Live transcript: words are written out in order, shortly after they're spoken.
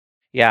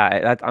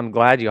Yeah, I'm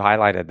glad you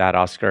highlighted that,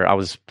 Oscar. I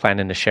was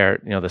planning to share,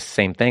 the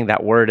same thing.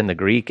 That word in the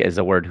Greek is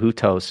the word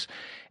hutos,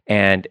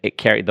 and it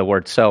carried the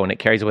word so, and it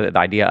carries with it the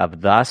idea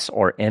of thus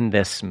or in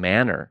this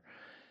manner.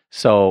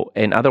 So,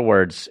 in other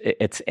words,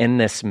 it's in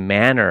this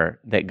manner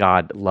that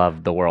God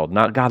loved the world.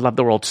 Not God loved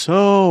the world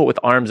so with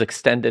arms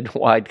extended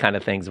wide kind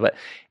of things, but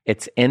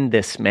it's in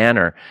this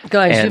manner.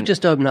 Guys, you've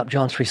just opened up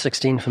John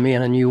 3:16 for me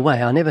in a new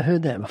way. I never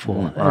heard that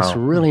before. That's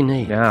really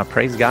neat. Yeah,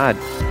 praise God.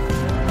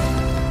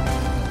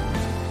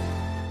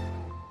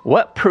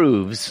 What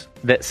proves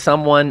that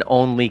someone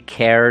only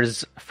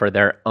cares for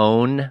their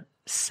own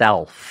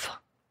self?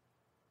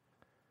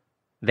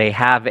 They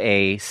have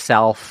a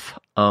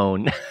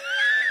self-own.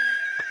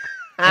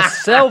 A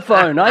cell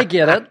phone, I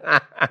get it.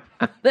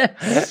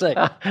 That's sick.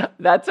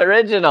 That's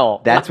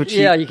original. That's what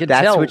she. Yeah, you can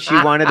that's tell. what she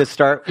wanted to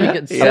start. You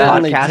can a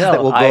certainly podcast tell.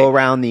 that will go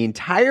around the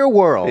entire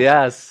world.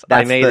 Yes,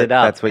 I made it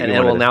up. That's what and you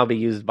it will wanted. now be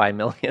used by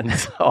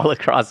millions all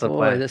across the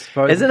planet. This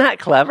program, Isn't that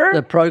clever?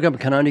 The program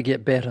can only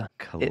get better.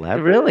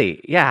 Clever.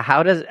 Really? Yeah.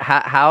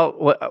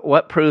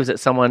 What proves that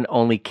someone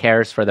only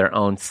cares for their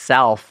own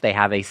self? They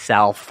have a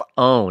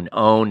self-own.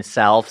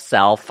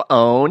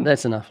 Self-own.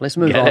 That's enough. Let's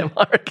move Get on. it,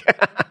 Mark?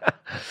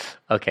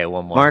 Okay,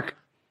 one more. Mark,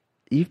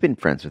 you've been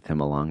friends with him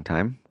a long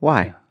time.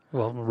 Why?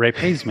 Well, Ray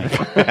pays me. I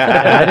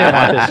didn't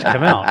want this to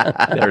come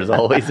out. There's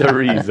always a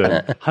reason.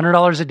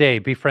 $100 a day.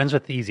 Be friends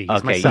with Easy.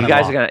 He's my Okay, you son-in-law.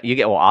 guys are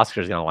gonna. Well,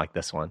 Oscar's gonna like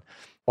this one.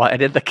 Why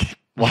did the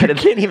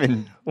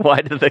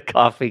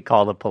coffee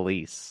call the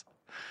police?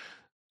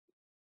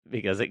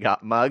 Because it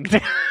got mugged.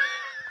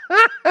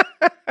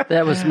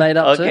 That was made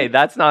up Okay, too?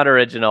 that's not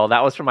original.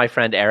 That was from my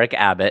friend Eric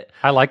Abbott.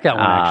 I like that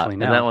one actually.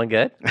 Now Isn't that one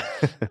good?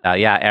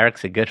 Yeah,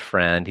 Eric's a good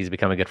friend. He's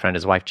become a good friend.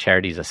 His wife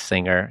Charity's a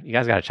singer. You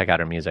guys got to check out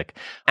her music.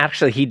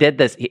 Actually, he did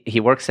this. He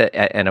works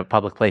in a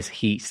public place.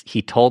 He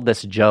told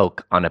this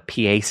joke on a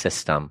PA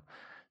system,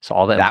 so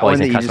all the That one employees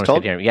that and you just customers told?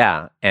 could hear him.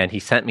 Yeah, and he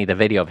sent me the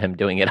video of him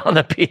doing it on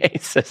the PA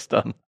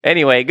system.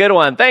 Anyway, good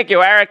one. Thank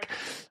you, Eric.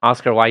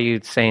 Oscar, why are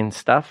you saying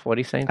stuff? What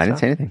are you saying? I didn't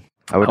say anything.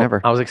 I would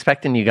never. I was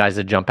expecting you guys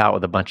to jump out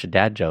with a bunch of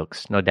dad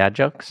jokes. No dad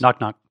jokes?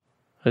 knock knock.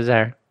 Who's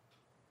there?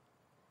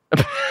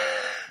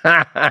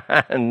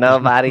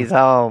 Nobody's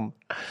home.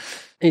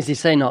 Easy,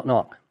 say knock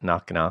knock.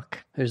 Knock, knock.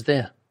 Who's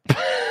there?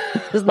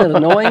 Isn't that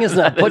annoying? Isn't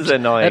it? That is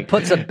annoying. It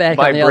puts it back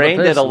My on the brain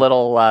other person. did a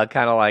little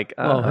kind of like,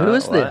 Well, who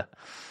is there?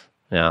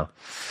 Yeah.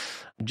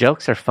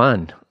 Jokes are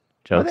fun.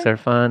 Jokes are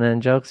fun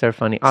and jokes are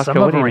funny. Oscar,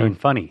 Some what of do them you are think? even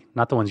funny.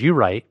 Not the ones you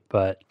write,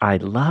 but I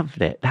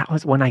loved it. That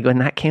was when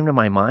that came to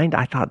my mind,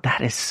 I thought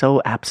that is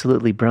so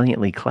absolutely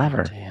brilliantly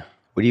clever.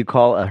 What do you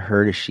call a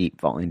herd of sheep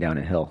falling down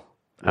a hill?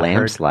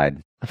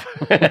 Landslide.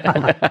 see,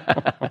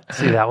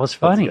 that was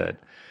funny. That's good.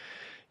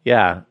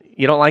 Yeah.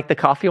 You don't like the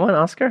coffee one,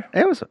 Oscar?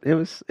 It was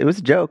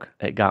a joke.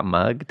 It got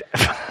mugged.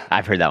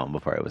 I've heard that one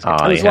before. It was. Oh,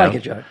 It was yeah. like a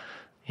joke.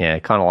 Yeah,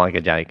 kind of like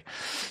a joke.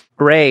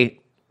 Ray,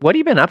 what have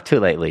you been up to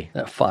lately?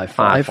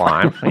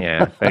 5'5".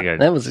 Yeah, figured.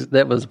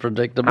 That was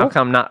predictable. How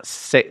come not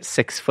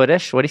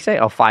 6-footish? What do you say?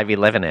 Oh,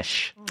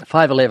 5'11ish.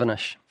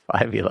 5'11ish.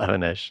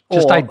 5'11ish.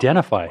 Just Or-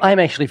 identify. I'm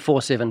actually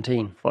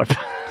 4'17".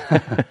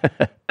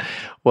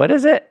 What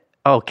is it?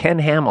 Oh, Ken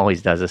Ham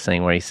always does this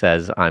thing where he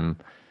says, I'm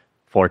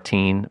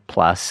 14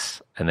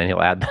 plus, and then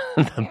he'll add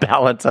the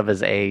balance of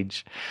his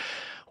age.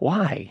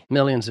 Why?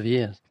 Millions of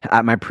years.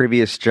 At my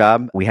previous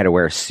job, we had to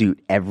wear a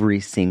suit every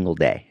single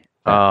day.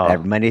 Oh,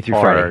 Monday through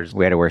horrors. Friday,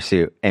 we had to wear a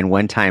suit. And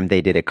one time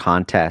they did a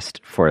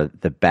contest for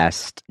the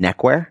best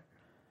neckwear.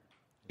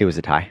 It was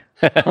a tie.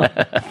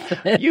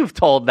 You've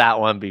told that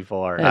one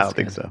before. I don't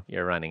think so.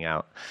 You're running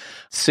out.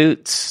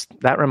 Suits.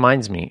 That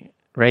reminds me.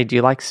 Ray, do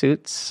you like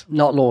suits?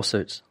 Not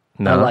lawsuits.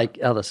 No? I like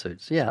other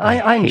suits. Yeah,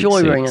 I hate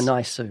enjoy wearing a suits.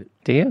 nice suit.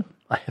 Do you?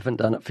 I haven't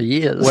done it for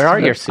years. Where are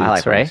your I suits,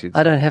 like Ray? wearing suits.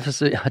 I don't have a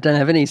suit. I don't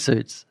have any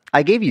suits.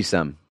 I gave you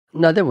some.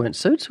 No, they weren't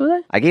suits, were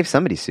they? I gave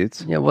somebody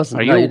suits. Yeah, it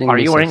wasn't. Are no, you didn't give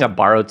me wearing suits. a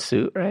borrowed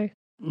suit, Ray?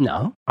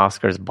 No,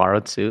 Oscar's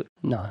borrowed suit?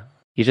 no.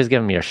 You just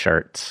give him your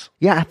shirts.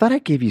 Yeah, I thought I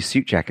gave you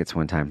suit jackets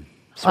one time.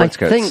 I Sports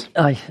coats. think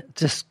I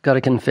just got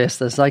to confess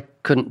this. I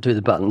couldn't do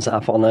the buttons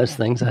up on those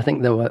things. I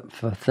think they were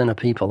for thinner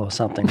people or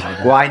something like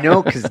that. Well, I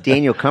know because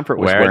Daniel Comfort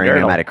was Wear a wearing them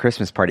girdle. at a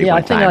Christmas party Yeah,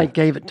 one I think time. I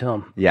gave it to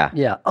him. Yeah.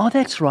 Yeah. Oh,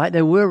 that's right.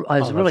 They were. I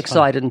was real that's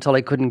excited until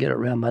I couldn't get it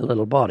around my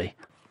little body.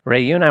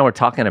 Ray, you and I were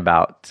talking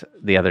about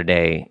the other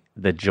day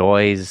the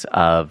joys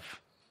of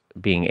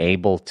being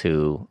able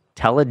to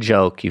tell a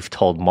joke you've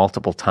told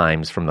multiple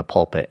times from the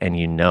pulpit and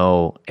you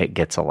know it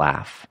gets a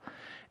laugh.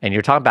 And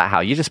you're talking about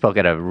how you just spoke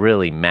at a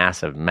really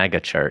massive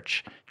mega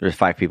church. There's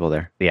 5 people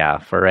there. Yeah,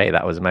 for Ray,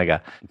 that was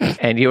mega.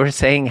 And you were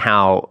saying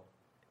how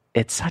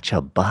it's such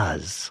a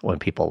buzz when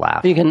people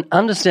laugh. You can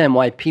understand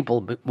why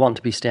people want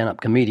to be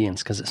stand-up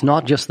comedians because it's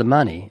not just the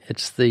money;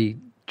 it's the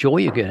joy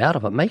you get out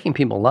of it. Making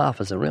people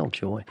laugh is a real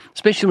joy,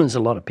 especially when there's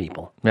a lot of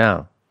people.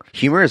 Yeah.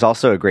 Humor is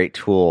also a great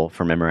tool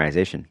for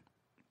memorization.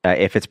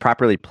 If it's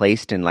properly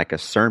placed in like a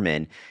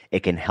sermon,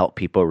 it can help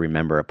people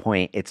remember a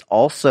point. It's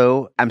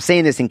also, I'm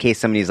saying this in case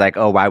somebody's like,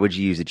 oh, why would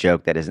you use a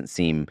joke that doesn't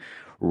seem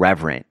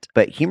reverent?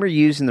 But humor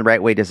used in the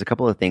right way does a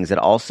couple of things. It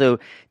also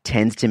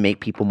tends to make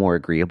people more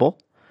agreeable.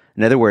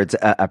 In other words,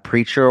 a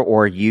preacher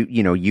or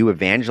you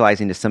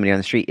evangelizing to somebody on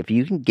the street, if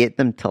you can get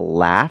them to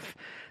laugh,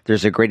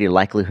 there's a greater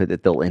likelihood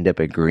that they'll end up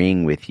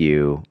agreeing with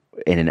you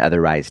in an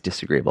otherwise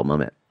disagreeable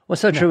moment. Well,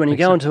 so true. When you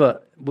go into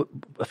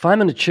if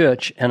I'm in a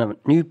church and a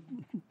new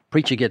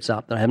preacher gets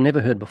up that I have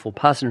never heard before,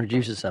 pastor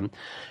introduces him,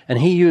 and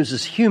he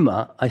uses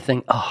humor, I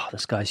think, oh,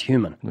 this guy's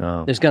human.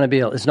 No. It's not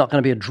going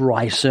to be a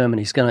dry sermon.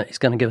 He's going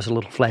to give us a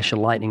little flash of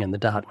lightning in the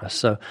darkness.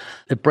 So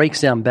it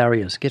breaks down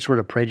barriers, gets rid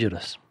of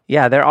prejudice.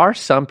 Yeah, there are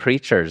some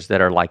preachers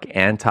that are like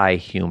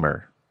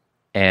anti-humor.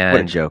 And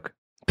What a joke.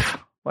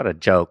 What a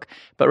joke.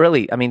 But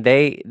really, I mean,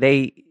 they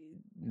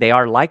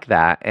are like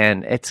that,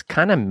 and it's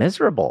kind of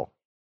miserable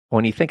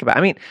when you think about it.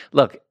 I mean,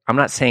 look, I'm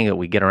not saying that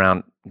we get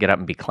up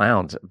and be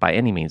clowns by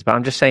any means, but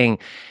I'm just saying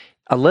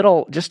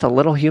just a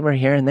little humor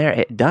here and there,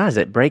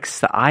 it breaks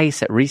the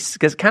ice, it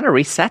kind of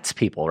resets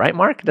people, right,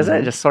 Mark? Doesn't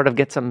it just sort of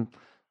get them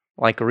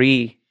like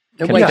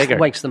It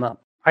wakes them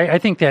up. I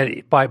think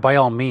that by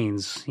all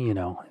means,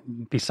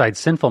 besides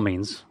sinful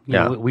means,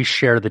 we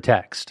share the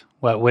text.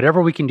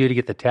 Whatever we can do to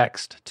get the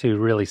text to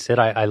really sit,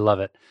 I love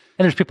it.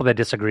 And there's people that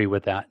disagree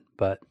with that,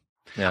 but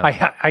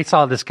I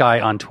saw this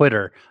guy on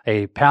Twitter,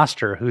 a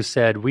pastor, who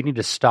said we need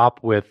to stop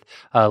with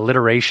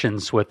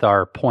alliterations with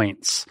our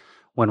points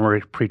when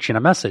we're preaching a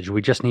message.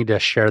 We just need to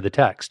share the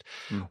text.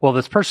 Well,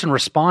 this person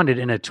responded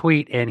in a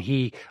tweet, and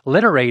he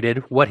alliterated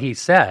what he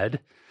said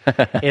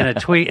in a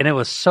tweet, and it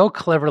was so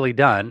cleverly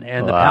done.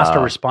 And the pastor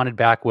responded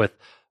back with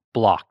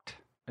blocked.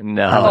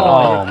 No.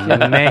 Oh,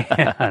 man.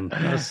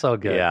 That was so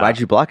good. Why'd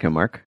you block him,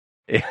 Mark?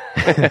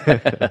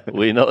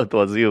 We know it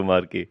was you,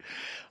 Marky.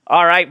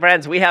 All right,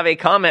 friends, we have a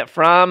comment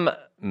from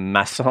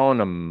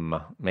Mason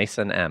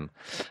M.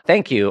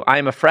 Thank you. I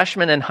am a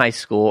freshman in high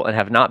school and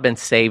have not been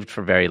saved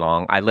for very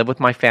long. I live with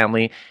my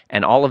family,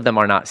 and all of them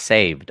are not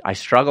saved. I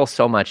struggle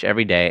so much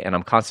every day, and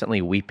I'm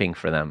constantly weeping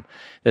for them.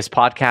 This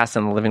podcast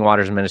and the Living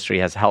Waters Ministry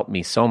has helped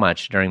me so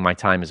much during my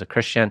time as a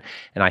Christian,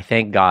 and I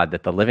thank God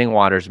that the Living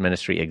Waters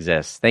Ministry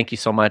exists. Thank you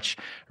so much,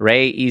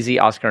 Ray, Easy,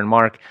 Oscar, and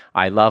Mark.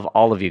 I love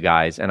all of you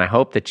guys, and I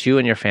hope that you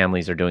and your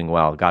families are doing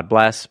well. God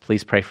bless.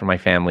 Please pray for my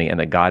family and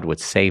that God would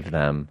save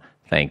them.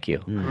 Thank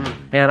you.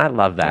 Man, I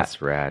love that.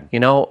 That's rad.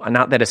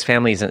 Not that his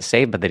family isn't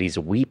saved, but that he's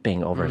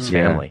weeping over his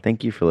family.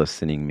 Thank you for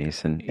listening,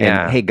 Mason.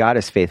 Yeah. And hey, God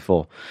is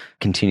faithful.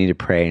 Continue to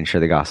pray and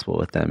share the gospel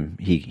with them.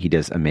 He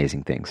does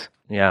amazing things.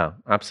 Yeah,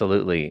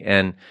 absolutely.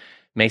 And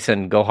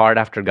Mason, go hard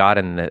after God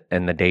in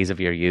the days of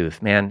your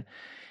youth. Man,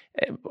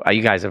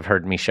 you guys have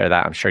heard me share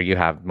that. I'm sure you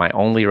have. My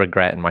only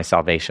regret in my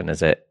salvation is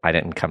that I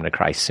didn't come to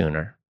Christ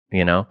sooner.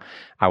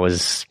 I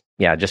was,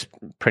 just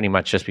pretty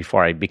much just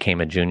before I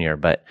became a junior,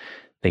 but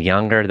the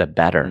younger, the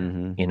better,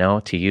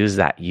 to use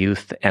that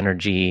youth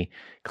energy,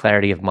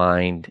 clarity of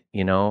mind,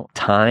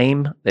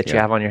 time that you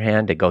have on your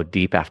hand to go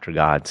deep after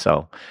God.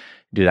 So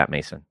do that,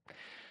 Mason.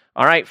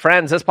 All right,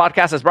 friends, this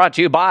podcast is brought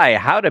to you by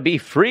How to Be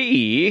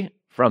Free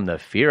from the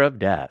Fear of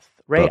Death.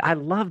 Ray, I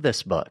love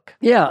this book.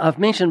 Yeah, I've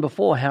mentioned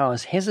before how I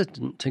was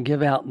hesitant to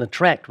give out the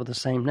tract with the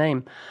same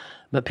name,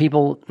 but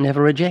people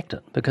never reject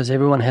it because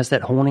everyone has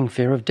that haunting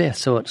fear of death.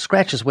 So it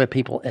scratches where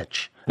people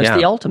itch. It's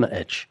the ultimate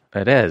itch.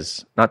 It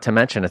is. Not to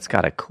mention, it's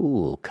got a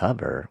cool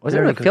cover.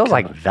 It feels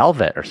like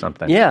velvet or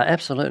something. Yeah,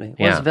 absolutely.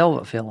 What does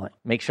velvet feel like?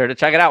 Make sure to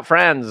check it out,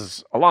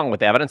 friends, along with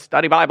the Evidence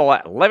Study Bible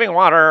at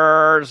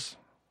livingwaters.com.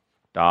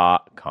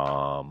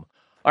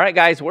 All right,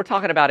 guys, we're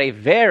talking about a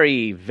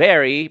very,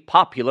 very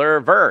popular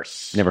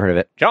verse. Never heard of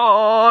it.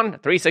 John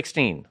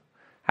 3:16.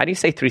 How do you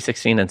say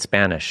 3:16 in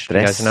Spanish? Do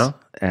you guys know?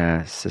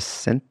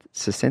 60?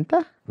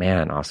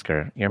 Man,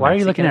 Oscar, you're Why are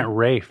you looking at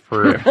Ray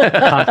for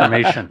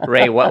confirmation?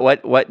 Ray,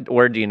 what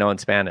word do you know in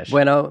Spanish?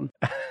 Bueno,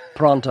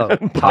 pronto.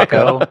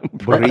 Taco,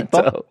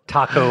 Burrito.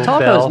 Taco Taco's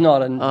Bell. not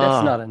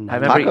that's not a name.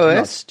 Taco It's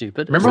not is?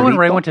 stupid. Remember when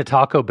Ray went to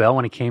Taco Bell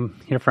when he came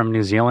here from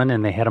New Zealand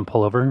and they had him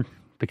pull over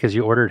because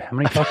you ordered how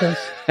many tacos?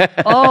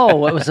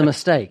 Oh, it was a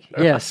mistake.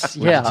 Yes,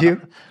 yeah. did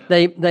you?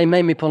 They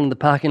made me pull in the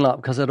parking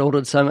lot because I'd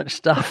ordered so much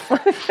stuff,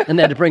 and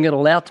they had to bring it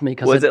all out to me.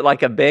 Was it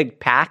like a big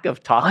pack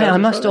of tacos? I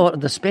must have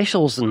ordered the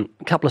specials and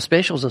a couple of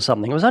specials or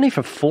something. It was only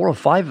for 4 or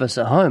 5 of us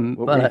at home.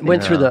 But I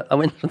went through the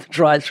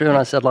drive-through and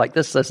I said like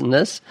this, and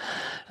this,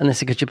 and they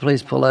said, "Could you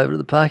please pull over to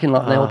the parking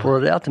lot?" And they all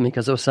brought it out to me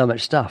because there was so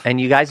much stuff. And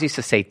you guys used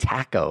to say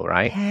taco,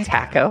 right?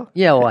 Taco?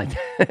 Yeah, well,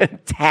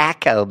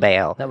 Taco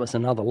Bell. that was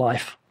another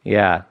life.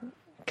 Yeah.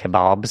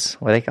 Kebabs.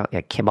 What are they called?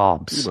 Yeah,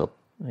 kebabs.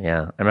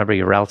 Yeah. I remember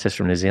your relatives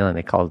from New Zealand,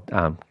 they called,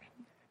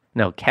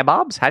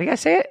 kebabs? How do you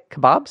guys say it?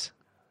 Kebabs?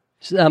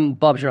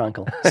 Bob's your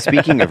uncle.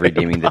 Speaking of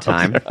redeeming the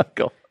time,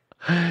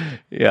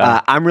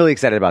 Yeah. I'm really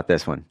excited about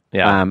this one.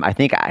 Yeah. I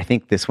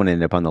think this one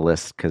ended up on the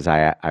list because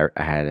I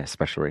had a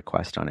special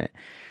request on it.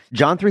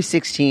 John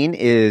 3:16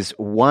 is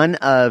one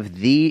of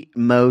the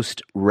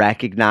most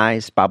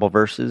recognized Bible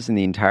verses in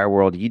the entire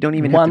world. You don't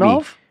even have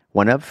to be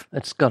One of?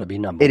 It's got to be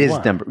number one. It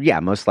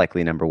is most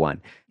likely number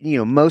one.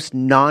 Most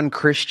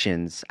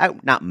non-Christians,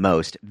 not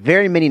most,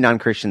 very many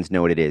non-Christians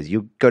know what it is.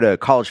 You go to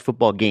college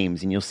football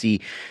games and you'll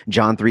see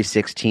John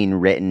 3:16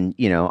 written,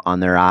 on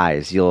their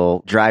eyes.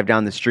 You'll drive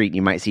down the street and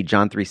you might see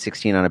John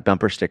 3:16 on a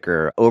bumper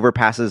sticker.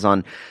 Overpasses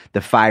on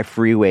the 5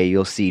 freeway,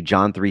 you'll see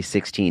John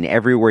 3:16.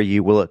 Everywhere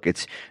you look,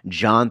 it's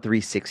John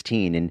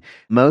 3:16. And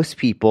most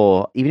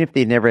people, even if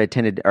they've never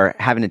attended or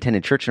haven't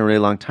attended church in a really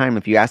long time,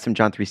 if you ask them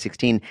John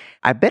 3:16,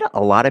 I bet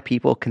a lot of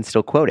people can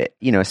still quote it,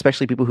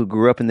 especially people who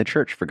grew up in the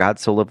church. For God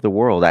so loved the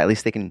world, at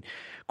least they can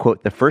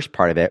quote the first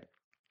part of it.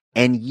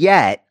 And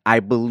yet,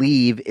 I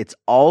believe it's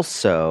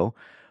also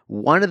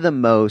one of the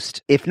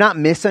most, if not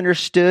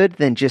misunderstood,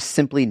 then just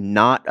simply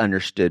not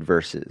understood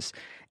verses.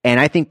 And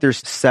I think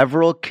there's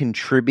several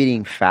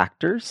contributing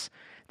factors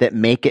that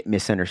make it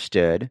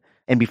misunderstood.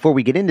 And before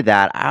we get into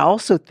that, I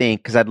also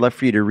think, because I'd love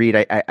for you to read,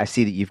 I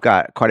see that you've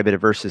got quite a bit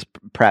of verses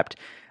prepped.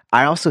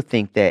 I also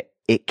think that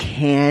it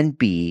can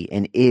be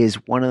and is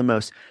one of the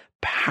most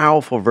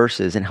powerful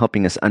verses in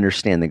helping us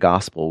understand the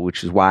gospel,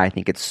 which is why I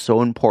think it's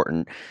so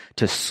important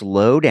to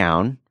slow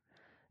down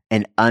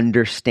and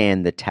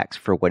understand the text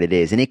for what it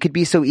is. And it could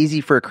be so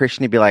easy for a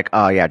Christian to be like,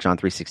 oh yeah, John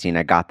 3:16,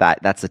 I got that.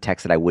 That's the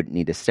text that I wouldn't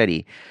need to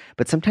study.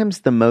 But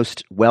sometimes the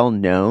most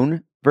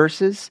well-known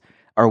verses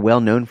are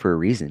well-known for a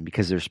reason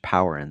because there's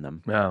power in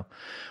them. Yeah.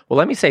 Well,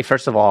 let me say,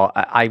 first of all,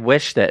 I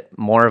wish that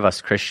more of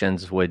us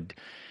Christians would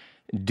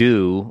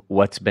do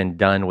what's been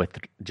done with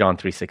John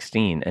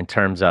 3:16 in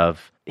terms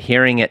of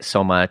hearing it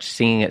so much,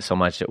 seeing it so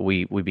much that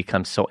we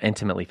become so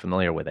intimately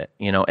familiar with it.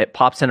 It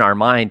pops in our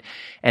mind,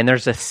 and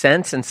there's a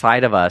sense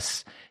inside of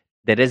us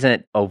that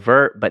isn't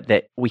overt, but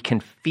that we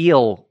can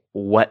feel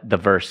what the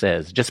verse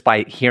is just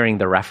by hearing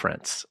the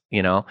reference,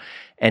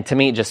 And to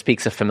me, it just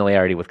speaks of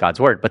familiarity with God's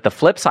word. But the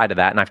flip side of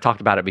that, and I've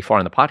talked about it before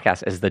on the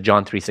podcast, is the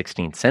John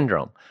 3:16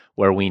 syndrome,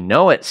 where we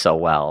know it so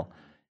well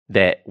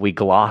that we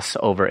gloss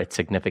over its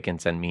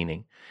significance and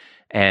meaning.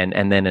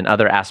 And then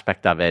another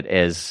aspect of it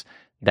is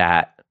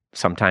that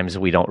sometimes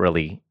we don't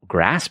really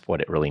grasp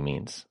what it really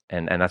means.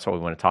 And that's what we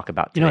want to talk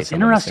about today. It's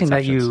interesting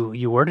that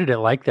you worded it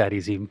like that,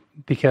 Easy,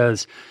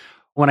 because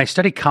when I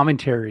study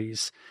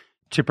commentaries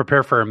to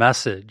prepare for a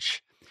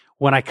message,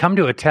 when I come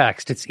to a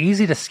text, it's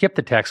easy to skip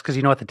the text because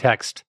you know what the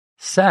text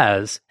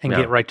says and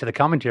get right to the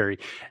commentary.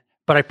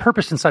 But I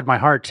purpose inside my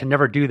heart to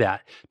never do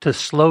that, to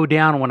slow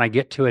down when I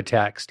get to a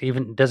text.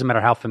 Even it doesn't matter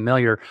how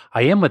familiar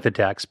I am with the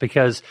text,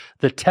 because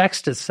the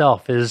text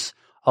itself is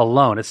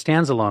alone. It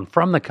stands alone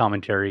from the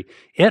commentary.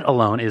 It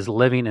alone is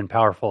living and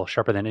powerful,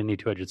 sharper than any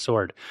two-edged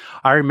sword.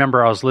 I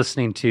remember I was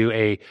listening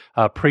to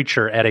a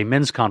preacher at a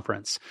men's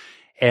conference,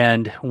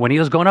 and when he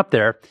was going up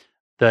there,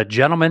 the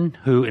gentleman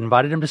who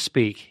invited him to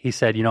speak, he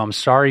said, I'm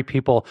sorry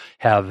people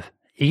have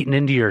eaten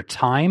into your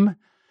time,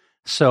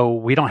 so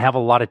we don't have a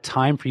lot of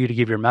time for you to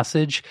give your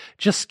message.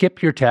 Just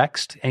skip your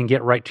text and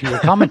get right to your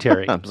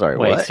commentary. I'm sorry,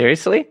 wait, what?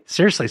 Seriously?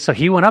 Seriously. So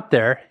he went up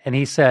there and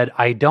he said,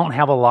 I don't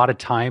have a lot of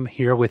time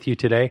here with you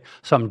today,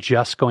 so I'm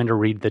just going to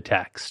read the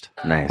text.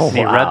 Nice. And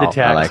he read the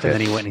text and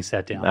then he it. went and he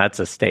sat down. That's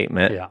a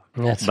statement. Yeah.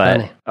 That's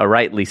but funny.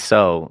 Rightly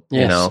so.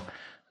 Yes.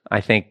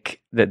 I think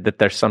that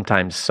there's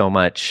sometimes so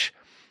much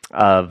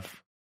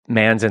of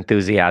man's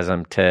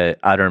enthusiasm to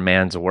utter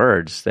man's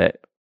words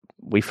that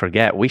we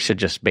forget. We should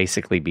just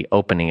basically be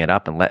opening it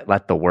up and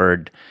let the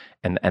word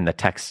and the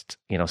text,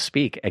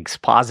 speak,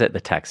 exposit the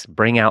text,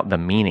 bring out the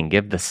meaning,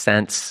 give the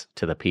sense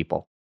to the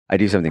people. I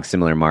do something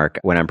similar, Mark.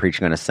 When I'm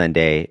preaching on a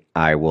Sunday,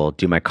 I will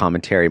do my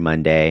commentary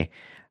Monday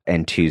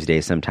and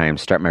Tuesday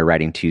sometimes, start my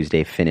writing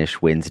Tuesday,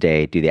 finish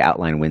Wednesday, do the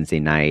outline Wednesday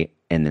night,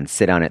 and then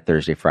sit on it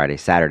Thursday, Friday,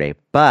 Saturday.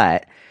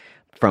 But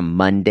from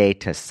Monday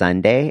to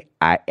Sunday,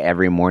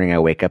 every morning I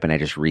wake up and I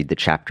just read the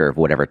chapter of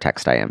whatever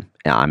text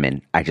I'm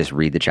in. I just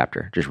read the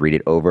chapter, just read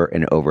it over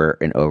and over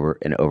and over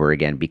and over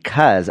again,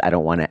 because I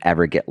don't want to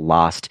ever get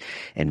lost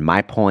in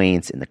my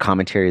points, in the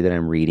commentary that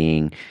I'm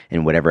reading,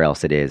 and whatever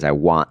else it is. I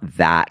want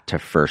that to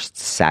first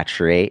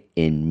saturate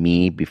in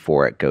me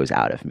before it goes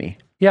out of me.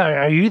 Yeah,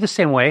 are you the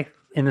same way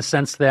in the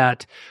sense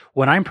that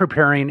when I'm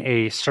preparing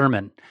a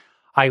sermon,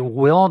 I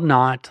will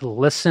not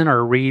listen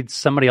or read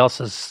somebody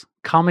else's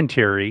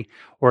commentary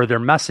or their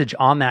message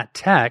on that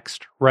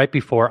text right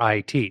before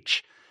I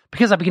teach?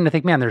 Because I begin to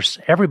think, man,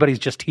 everybody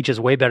just teaches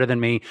way better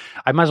than me.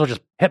 I might as well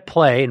just hit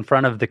play in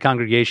front of the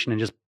congregation and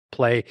just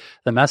play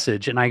the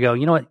message. And I go,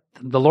 you know what?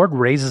 The Lord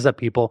raises up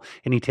people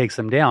and he takes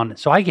them down.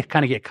 So I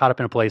kind of get caught up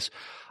in a place.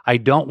 I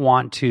don't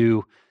want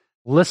to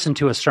listen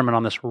to a sermon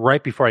on this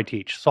right before I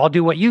teach. So I'll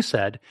do what you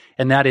said,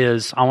 and that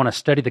is I want to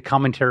study the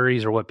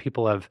commentaries or what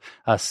people have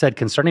said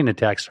concerning the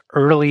text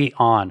early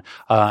on,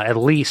 at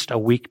least a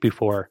week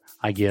before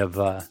I give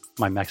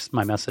my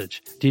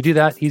message. Do you do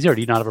that easy, or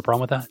do you not have a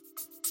problem with that?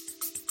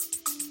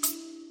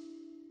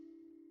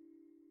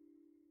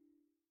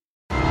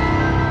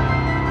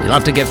 We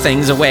love to give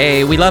things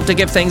away. We love to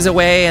give things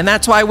away, and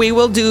that's why we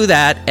will do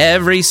that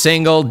every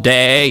single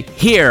day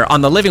here on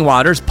the Living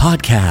Waters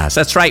podcast.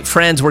 That's right,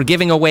 friends. We're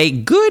giving away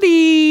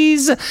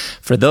goodies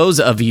for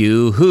those of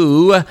you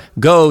who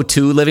go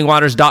to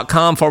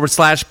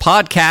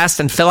livingwaters.com/podcast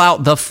and fill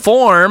out the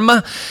form.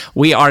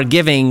 We are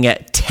giving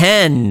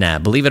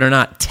 10, believe it or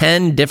not,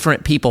 10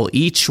 different people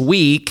each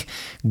week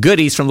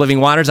goodies from Living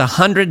Waters,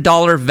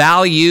 $100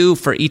 value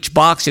for each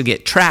box. You'll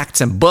get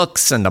tracts and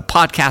books and a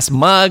podcast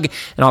mug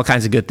and all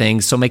kinds of good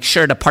things. So make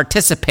sure to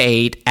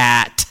participate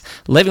at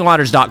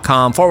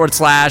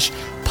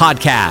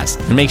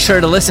livingwaters.com/podcast. And make sure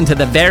to listen to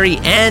the very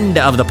end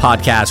of the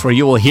podcast where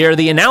you will hear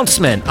the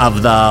announcement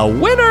of the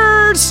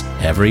winners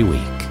every week.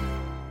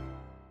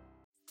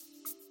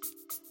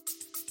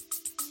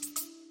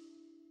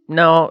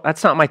 No,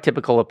 that's not my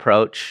typical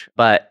approach,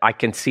 but I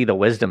can see the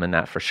wisdom in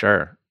that for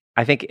sure.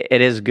 I think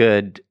it is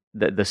good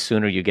the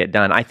sooner you get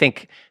done. I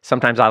think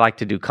sometimes I like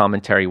to do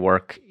commentary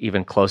work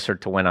even closer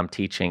to when I'm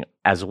teaching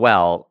as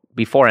well,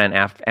 before and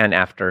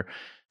after,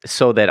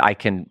 so that I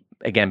can,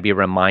 again, be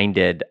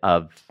reminded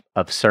of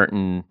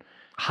certain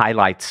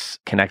highlights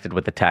connected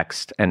with the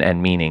text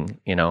and meaning,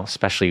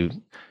 especially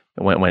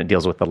when it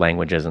deals with the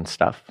languages and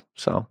stuff.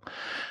 So,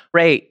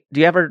 Ray, do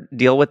you ever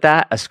deal with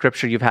that? A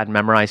scripture you've had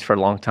memorized for a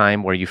long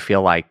time where you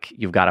feel like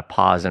you've got to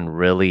pause and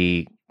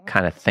really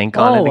kind of think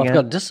on it again? I've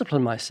got to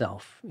discipline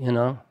myself,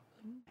 John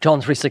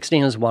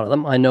 3:16 is one of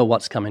them. I know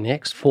what's coming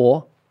next.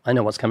 4, I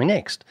know what's coming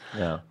next.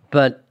 Yeah.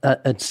 But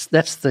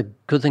that's the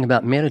good thing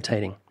about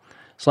meditating.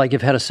 It's like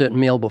you've had a certain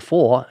meal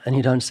before and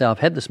you don't say, I've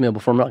had this meal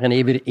before, I'm not going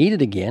to eat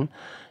it again.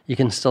 You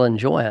can still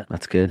enjoy it.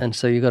 That's good. And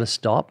so you've got to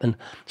stop, and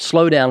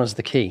slow down is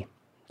the key.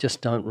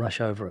 Just don't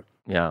rush over it.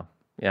 Yeah.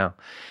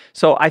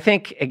 So I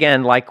think,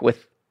 again, like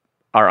with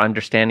our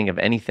understanding of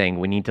anything,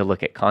 we need to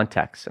look at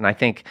context. And I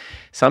think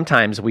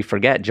sometimes we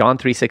forget John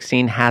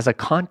 3:16 has a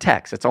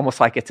context. It's almost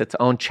like it's its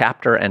own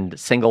chapter and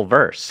single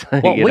verse.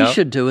 What we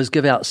should do is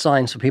give out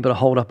signs for people to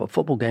hold up at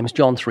football games,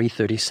 John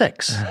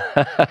 3:36.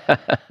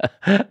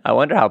 I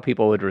wonder how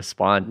people would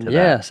respond to that.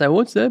 Yeah, so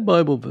what's that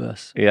Bible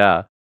verse?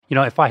 Yeah.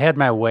 If I had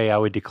my way, I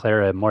would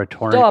declare a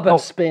moratorium. Stop it,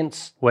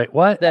 Spence. Wait,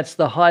 what? That's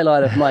the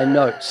highlight of my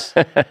notes.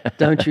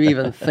 Don't you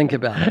even think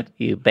about it.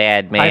 You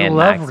bad man. I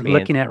love Maximian.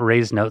 looking at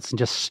Ray's notes and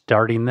just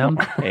starting them.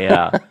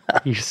 Yeah.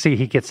 You see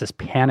he gets this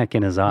panic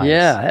in his eyes.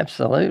 Yeah,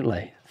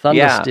 absolutely.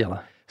 Thunder Stealer.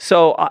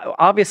 So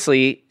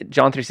obviously,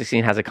 John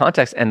 3:16 has a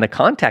context, and the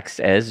context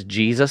is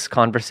Jesus'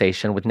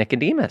 conversation with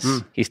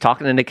Nicodemus. He's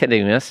talking to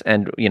Nicodemus,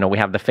 and we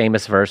have the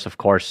famous verse, of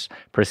course,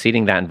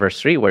 preceding that in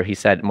verse 3, where he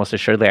said, "Most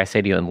assuredly I say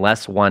to you,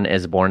 unless one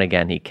is born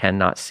again, he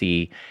cannot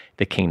see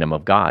the kingdom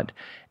of God."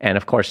 And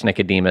of course,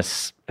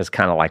 Nicodemus is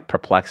kind of like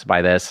perplexed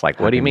by this. Like,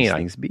 what do you mean? How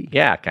can these things be?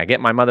 Yeah, can I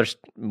get my mother's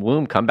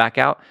womb, come back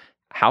out?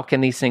 How can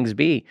these things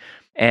be?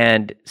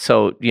 And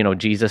so,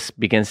 Jesus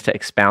begins to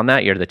expound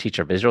that. You're the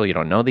teacher of Israel. You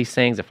don't know these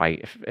things.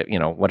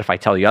 What if I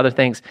tell you other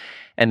things?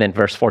 And then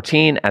verse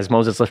 14, as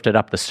Moses lifted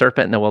up the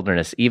serpent in the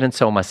wilderness, even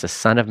so must the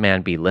Son of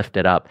Man be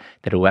lifted up,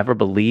 that whoever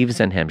believes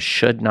in him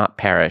should not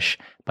perish,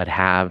 but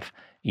have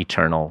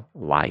eternal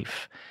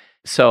life.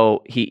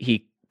 So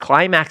he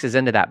climaxes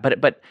into that.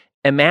 But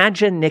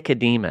imagine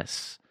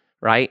Nicodemus,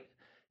 right?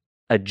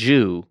 A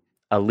Jew,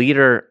 a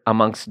leader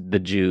amongst the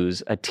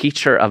Jews, a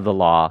teacher of the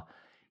law,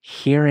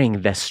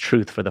 hearing this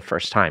truth for the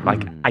first time.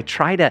 Like, I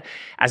try to,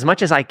 as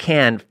much as I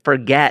can,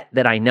 forget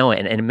that I know it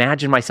and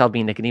imagine myself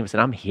being Nicodemus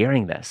and I'm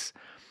hearing this,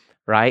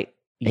 right?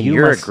 And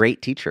you're a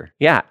great teacher.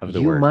 Yeah, of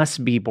the you word.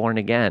 must be born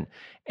again.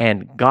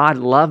 And God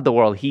loved the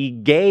world. He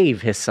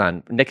gave his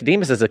son.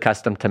 Nicodemus is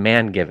accustomed to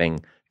man giving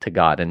to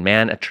God and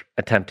man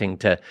attempting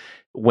to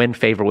win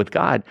favor with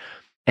God.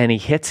 And he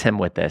hits him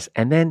with this.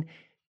 And then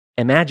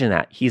imagine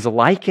that. He's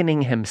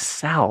likening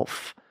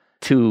himself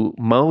to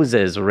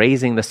Moses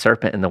raising the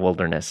serpent in the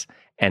wilderness.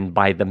 And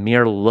by the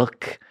mere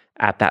look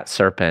at that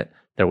serpent,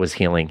 there was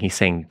healing. He's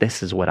saying,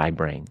 this is what I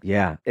bring.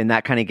 Yeah. And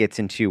that kind of gets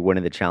into one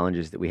of the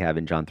challenges that we have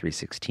in John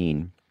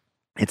 3:16.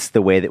 It's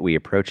the way that we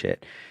approach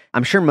it.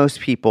 I'm sure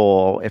most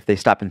people, if they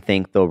stop and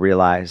think, they'll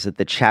realize that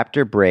the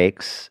chapter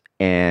breaks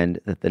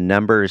and that the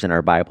numbers in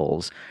our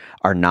Bibles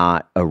are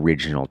not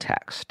original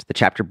text. The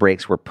chapter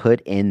breaks were put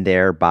in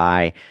there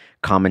by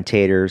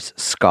commentators,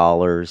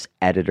 scholars,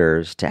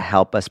 editors to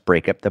help us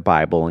break up the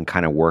Bible and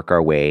kind of work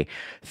our way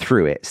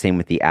through it. Same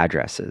with the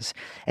addresses.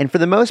 And for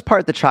the most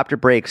part, the chapter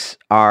breaks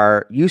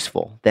are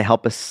useful. They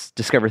help us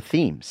discover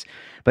themes.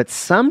 But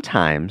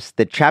sometimes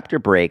the chapter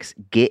breaks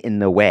get in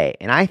the way.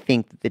 And I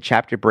think that the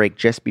chapter break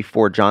just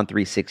before John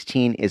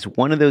 3:16 is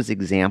one of those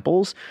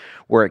examples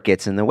where it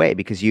gets in the way,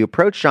 because you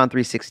approach John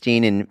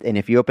 3:16 and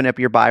if you open up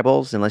your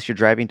Bibles, unless you're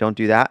driving, don't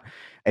do that.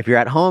 If you're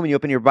at home and you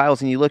open your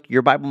Bibles and you look,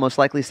 your Bible most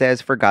likely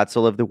says, "For God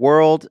so loved the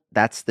world."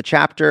 That's the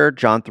chapter,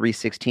 John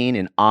 3:16,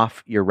 and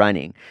off you're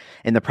running.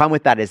 And the problem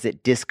with that is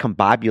it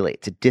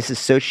discombobulates, it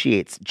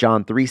disassociates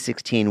John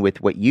 3:16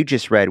 with what you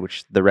just read,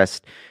 which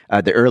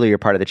the earlier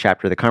part of the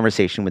chapter, the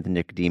conversation with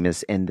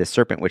Nicodemus and the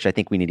serpent, which I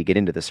think we need to get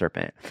into the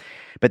serpent.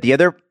 But the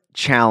other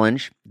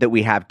challenge that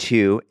we have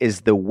too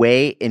is the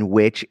way in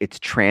which it's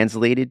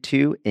translated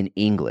to in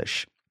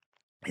English.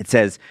 It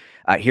says,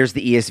 here's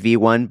the ESV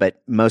one,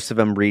 but most of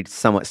them read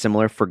somewhat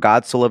similar. For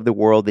God so loved the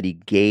world that he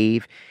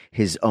gave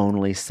his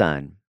only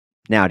son.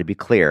 Now, to be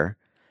clear,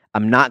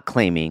 I'm not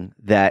claiming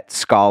that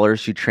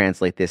scholars who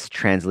translate this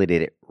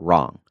translated it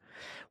wrong.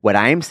 What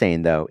I am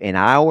saying, though, in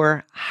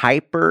our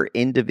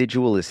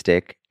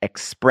hyper-individualistic,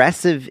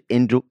 expressive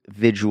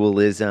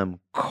individualism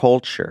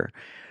culture,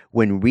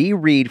 when we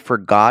read for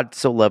God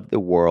so loved the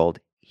world,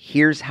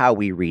 here's how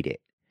we read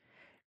it.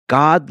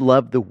 God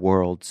loved the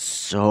world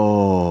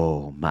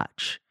so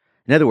much.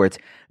 In other words,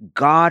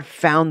 God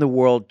found the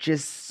world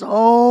just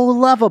so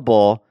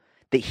lovable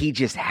that he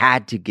just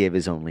had to give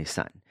his only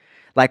son.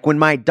 Like when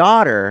my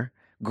daughter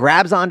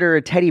grabs onto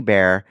a teddy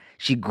bear,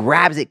 she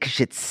grabs it because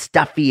it's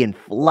stuffy and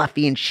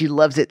fluffy and she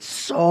loves it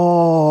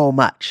so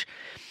much.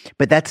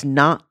 But that's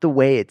not the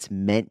way it's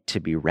meant to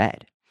be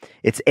read.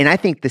 And I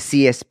think the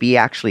CSB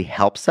actually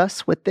helps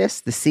us with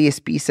this. The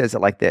CSB says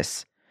it like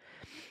this.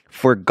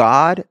 For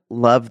God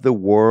loved the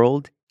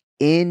world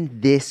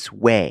in this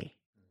way.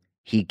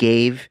 He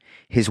gave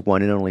his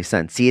one and only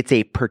son. See, it's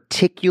a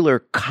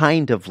particular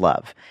kind of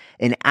love,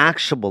 an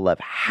actual love.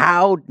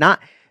 How not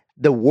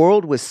the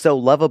world was so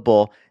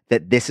lovable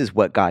that this is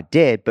what God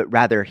did, but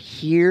rather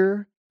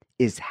here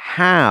is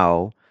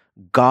how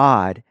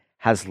God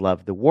has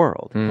loved the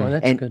world. Well,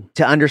 that's and good.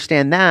 To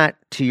understand that,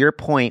 to your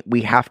point,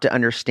 we have to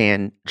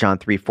understand John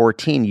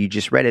 3:14. You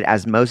just read it.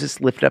 As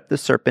Moses lifted up the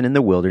serpent in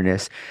the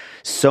wilderness,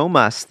 so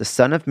must the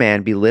Son of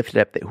Man be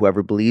lifted up that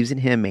whoever believes in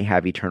him may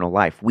have eternal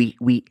life.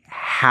 We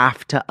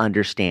have to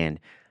understand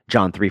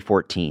John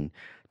 3:14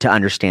 to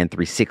understand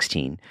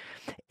 3:16.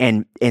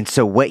 And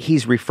so what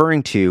he's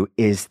referring to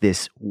is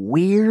this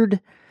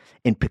weird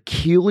and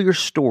peculiar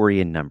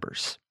story in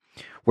Numbers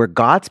where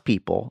God's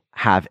people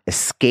have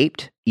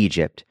escaped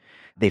Egypt.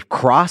 They've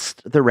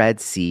crossed the Red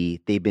Sea.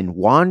 They've been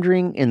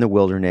wandering in the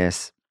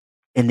wilderness,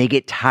 and they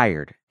get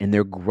tired, and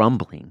they're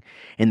grumbling,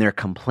 and they're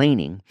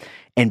complaining.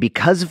 And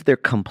because of their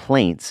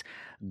complaints,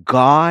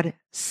 God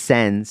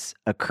sends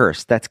a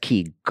curse. That's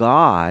key.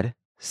 God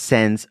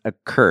sends a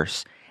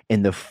curse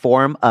in the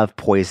form of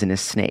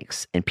poisonous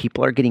snakes. And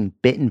people are getting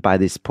bitten by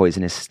this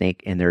poisonous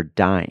snake, and they're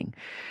dying.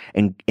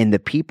 And the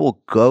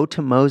people go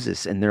to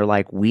Moses, and they're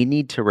like, we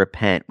need to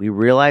repent. We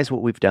realize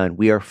what we've done.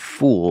 We are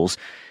fools.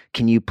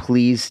 Can you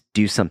please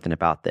do something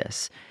about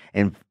this?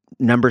 And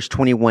Numbers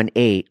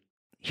 21:8,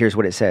 here's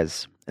what it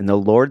says. And the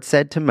Lord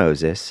said to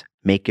Moses,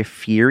 make a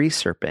fiery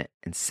serpent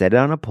and set it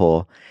on a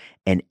pole,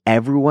 and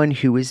everyone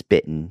who is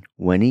bitten,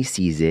 when he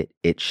sees it,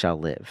 it shall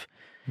live.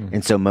 Mm-hmm.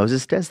 And so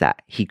Moses does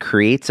that. He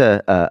creates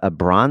a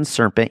bronze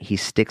serpent. He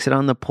sticks it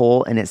on the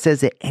pole, and it says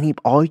that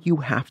all you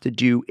have to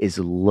do is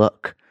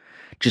look.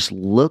 Just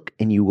look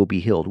and you will be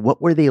healed.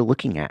 What were they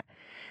looking at?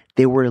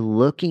 They were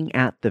looking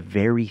at the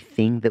very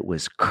thing that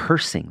was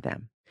cursing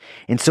them.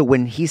 And so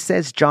when he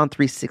says, John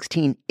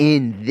 3:16,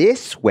 in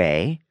this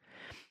way,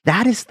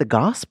 that is the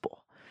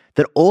gospel.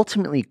 That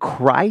ultimately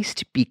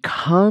Christ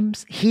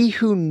becomes, he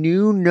who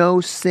knew no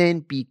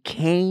sin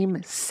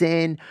became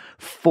sin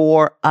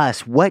for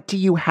us. What do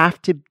you have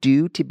to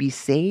do to be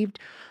saved?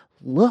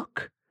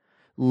 Look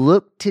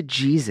to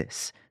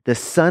Jesus, the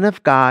Son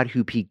of God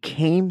who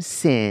became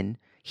sin.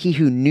 He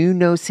who knew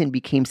no sin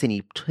became sin.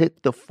 He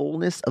took the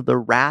fullness of the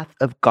wrath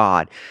of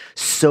God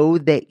so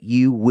that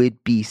you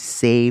would be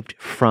saved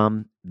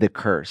from the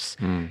curse.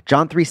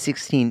 John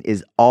 3:16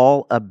 is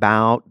all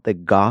about the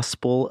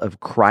gospel of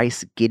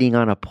Christ getting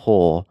on a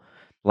pole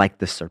like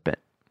the serpent.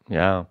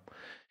 Yeah.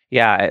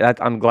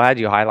 I'm glad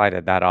you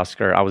highlighted that,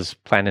 Oscar. I was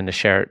planning to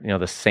share,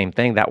 the same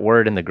thing. That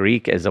word in the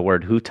Greek is the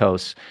word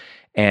hutos,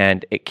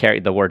 and it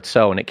carried the word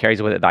so, and it carries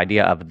with it the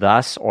idea of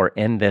thus or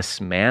in this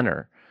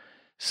manner.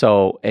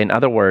 So, in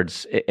other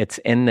words, it's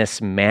in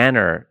this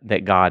manner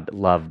that God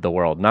loved the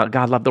world. Not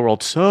God loved the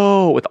world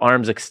so with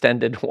arms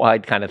extended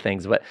wide kind of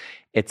things, but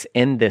it's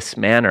in this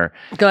manner.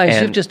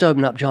 Guys, you've just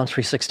opened up John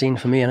 3:16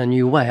 for me in a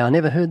new way. I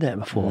never heard that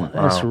before.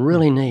 That's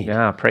really neat.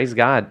 Yeah, praise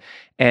God.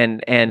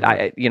 And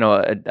I,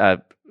 a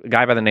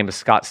guy by the name of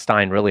Scott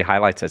Stein really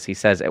highlights this. He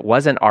says, it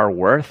wasn't our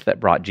worth that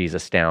brought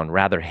Jesus down.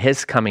 Rather,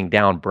 his coming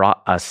down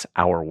brought us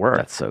our worth.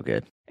 That's so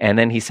good. And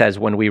then he says,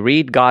 when we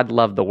read God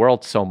loved the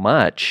world so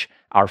much,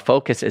 our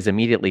focus is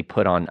immediately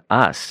put on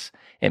us.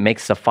 It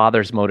makes the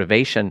Father's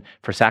motivation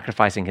for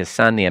sacrificing his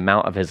Son the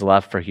amount of his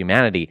love for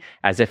humanity,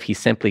 as if he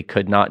simply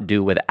could not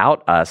do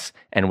without us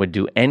and would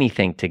do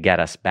anything to get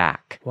us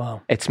back.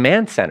 Wow. It's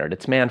man-centered.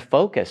 It's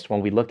man-focused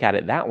when we look at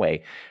it that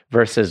way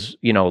versus,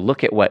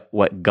 look at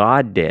what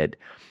God did.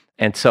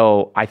 And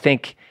so I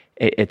think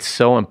it's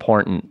so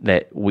important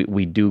that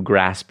we do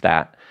grasp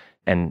that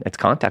and its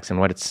context and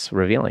what it's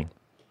revealing.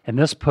 And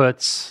this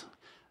puts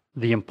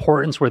the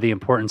importance where the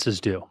importance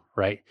is due,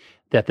 right?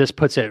 That this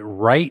puts it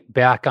right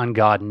back on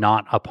God,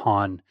 not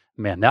upon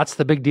man. That's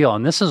the big deal.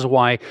 And this is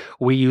why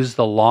we use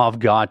the law of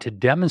God to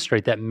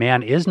demonstrate that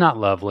man is not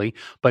lovely,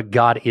 but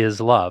God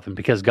is love. And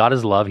because God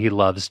is love, he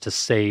loves to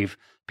save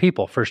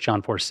people, 1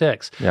 John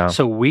 4:6. Yeah.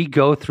 So we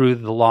go through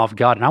the law of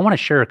God. And I want to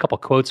share a couple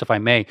quotes, if I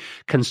may,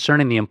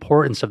 concerning the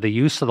importance of the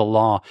use of the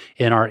law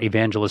in our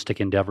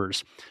evangelistic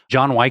endeavors.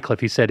 John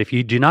Wycliffe, he said, if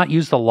you do not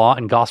use the law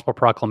in gospel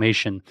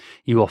proclamation,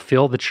 you will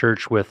fill the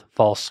church with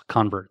false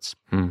converts.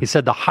 He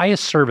said, the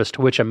highest service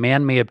to which a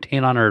man may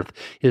obtain on earth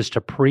is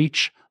to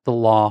preach the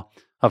law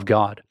of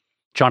God.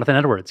 Jonathan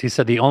Edwards, he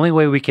said, the only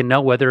way we can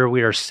know whether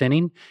we are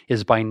sinning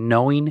is by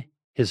knowing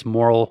his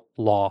moral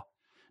law.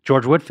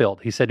 George Whitefield,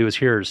 he said to his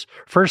hearers,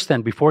 first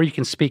then, before you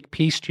can speak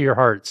peace to your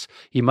hearts,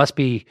 you must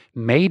be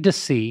made to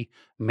see,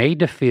 made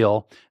to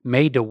feel,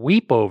 made to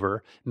weep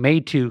over,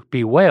 made to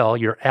bewail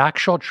your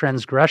actual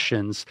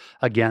transgressions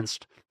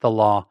against the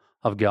law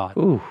of God.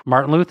 Ooh.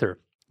 Martin Luther,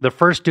 the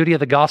first duty of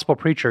the gospel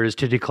preacher is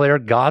to declare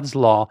God's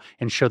law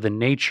and show the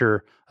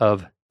nature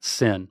of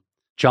sin.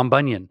 John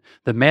Bunyan,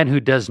 the man who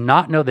does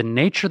not know the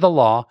nature of the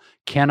law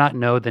cannot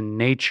know the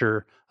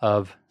nature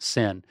of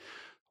sin.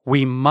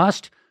 We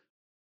must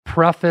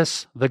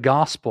preface the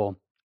gospel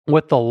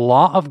with the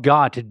law of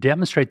God to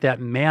demonstrate that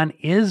man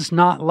is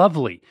not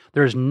lovely.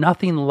 There's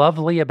nothing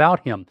lovely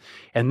about him.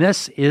 And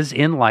this is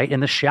in light, in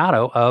the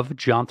shadow of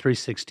John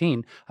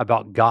 3:16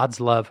 about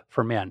God's love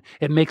for man.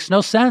 It makes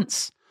no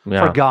sense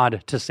for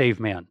God to save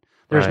man.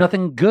 There's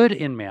nothing good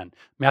in man.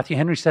 Matthew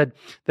Henry said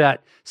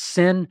that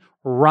sin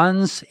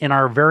runs in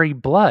our very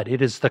blood.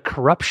 It is the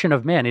corruption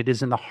of man. It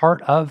is in the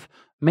heart of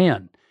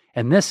man.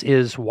 And this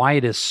is why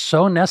it is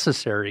so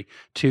necessary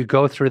to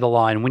go through the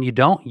law. And when you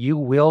don't, you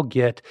will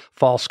get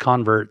false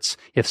converts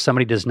if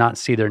somebody does not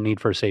see their need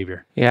for a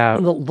Savior. Yeah.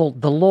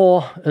 The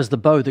law is the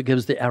bow that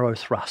gives the arrow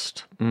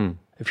thrust.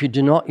 If you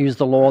do not use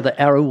the law, the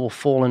arrow will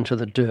fall into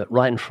the dirt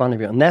right in front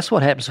of you. And that's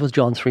what happens with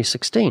John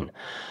 3:16.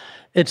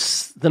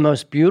 It's the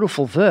most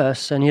beautiful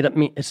verse, and yet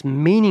it's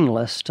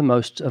meaningless to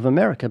most of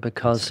America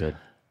because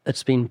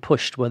it's been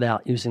pushed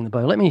without using the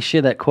bow. Let me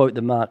share that quote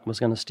that Mark was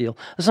going to steal.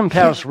 This is from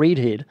Paris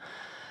Reedhead,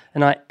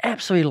 and I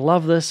absolutely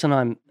love this, and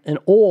I'm in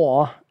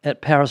awe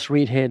at Paris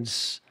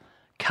Reedhead's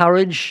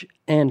courage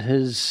and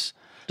his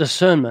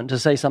discernment to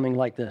say something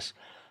like this.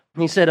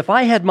 He said, if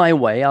I had my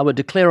way, I would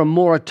declare a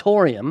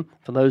moratorium.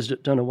 For those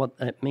that don't know what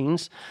that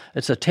means,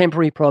 it's a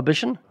temporary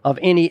prohibition of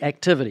any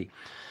activity.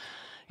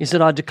 He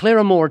said, I declare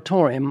a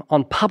moratorium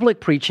on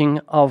public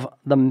preaching of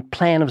the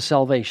plan of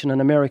salvation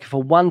in America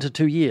for 1 to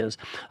 2 years.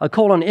 I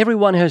call on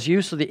everyone who has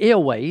use of the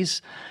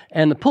airways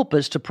and the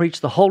pulpits to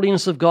preach the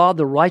holiness of God,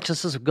 the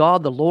righteousness of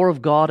God, the law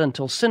of God,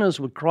 until sinners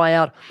would cry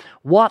out,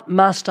 what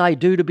must I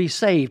do to be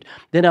saved?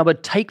 Then I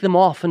would take them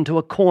off into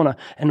a corner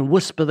and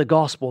whisper the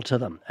gospel to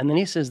them. And then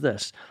he says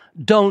this,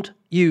 don't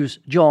use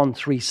John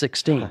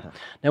 3:16.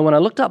 Now, when I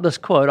looked up this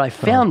quote, I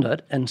found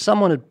it, and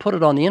someone had put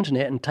it on the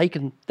internet and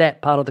taken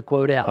that part of the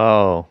quote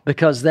out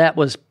because that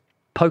was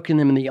poking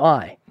them in the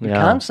eye. You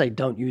can't say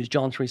don't use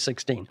John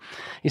 3:16.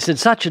 He said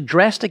such a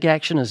drastic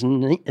action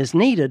is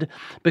needed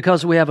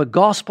because we have a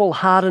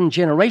gospel-hardened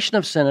generation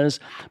of sinners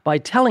by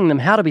telling them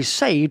how to be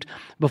saved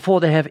before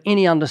they have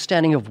any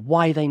understanding of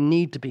why they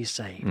need to be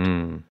saved.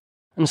 And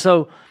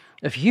so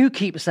if you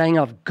keep saying,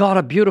 I've got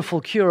a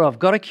beautiful cure, I've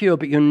got a cure,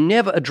 but you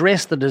never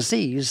address the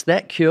disease,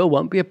 that cure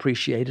won't be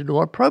appreciated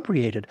or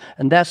appropriated.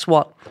 And that's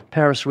what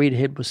Paris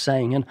Reedhead was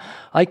saying. And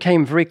I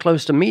came very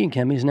close to meeting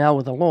him. He's now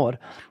with the Lord.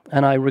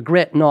 And I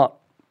regret not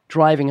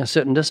driving a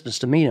certain distance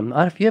to meet him.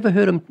 Have you ever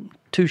heard him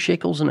 2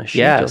 shekels in a sheet?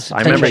 Yes,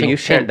 I remember you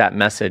shared that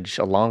message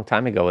a long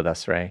time ago with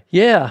us, Ray.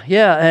 Yeah,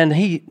 and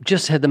he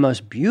just had the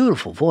most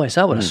beautiful voice.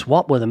 I would have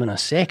swapped with him in a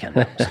second.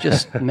 It's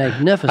just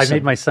magnificent. I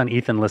made my son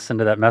Ethan listen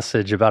to that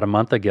message about a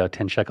month ago,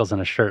 10 shekels in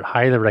a shirt.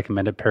 Highly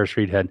recommended, Paris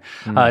Reedhead.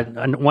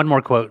 And one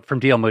more quote from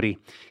D.L. Moody.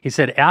 He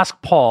said, ask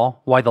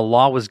Paul why the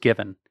law was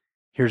given.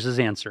 Here's his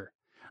answer.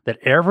 That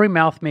every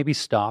mouth may be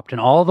stopped and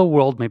all the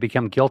world may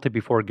become guilty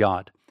before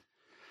God.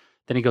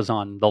 Then he goes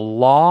on, the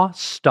law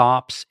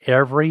stops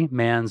every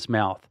man's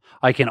mouth.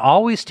 I can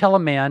always tell a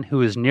man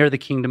who is near the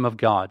kingdom of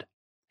God,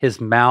 his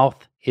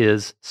mouth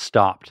is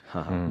stopped.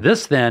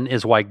 This then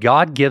is why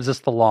God gives us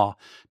the law,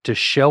 to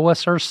show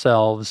us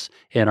ourselves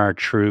in our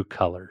true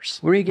colors.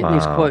 Where are you getting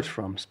these quotes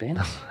from,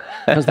 Spence?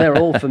 Because they're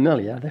all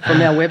familiar. They're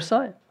from our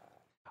website?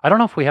 I don't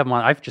know if we have them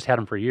on. I've just had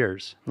them for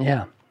years.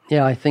 Yeah,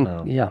 I think,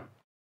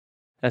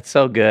 That's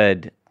so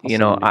good. You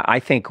know, I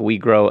think we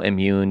grow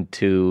immune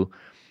to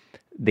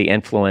the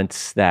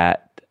influence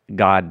that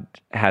God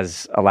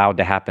has allowed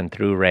to happen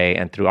through Ray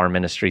and through our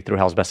ministry, through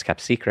Hell's Best Kept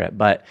Secret.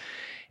 But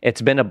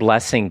it's been a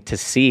blessing to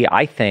see,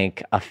 I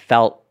think, a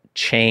felt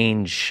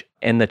change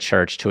in the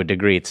church to a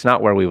degree. It's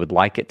not where we would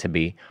like it to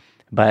be,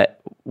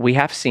 but we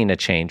have seen a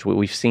change.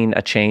 We've seen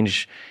a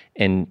change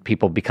in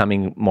people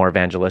becoming more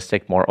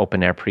evangelistic, more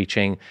open-air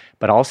preaching,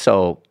 but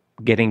also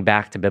getting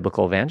back to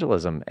biblical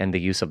evangelism and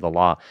the use of the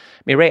law.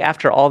 I mean, Ray,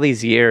 after all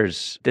these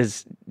years,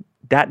 does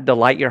that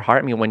delight your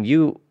heart? I mean, when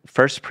you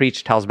first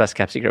preached Hell's Best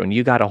Kept Secret, when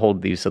you got a hold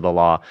of the use of the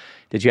law,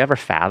 did you ever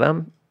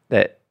fathom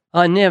that?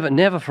 I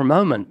never for a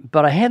moment,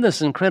 but I had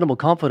this incredible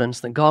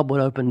confidence that God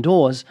would open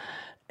doors.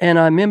 And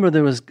I remember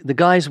the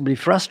guys would be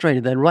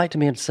frustrated. They'd write to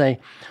me and say,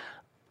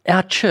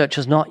 our church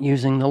is not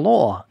using the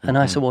law. And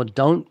I said, well,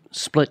 don't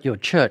split your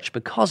church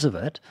because of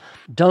it.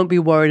 Don't be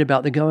worried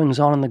about the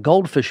goings-on in the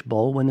goldfish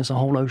bowl when there's a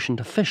whole ocean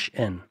to fish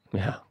in.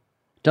 Yeah.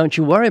 Don't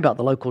you worry about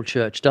the local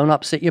church. Don't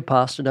upset your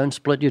pastor. Don't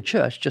split your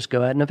church. Just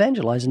go out and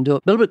evangelize and do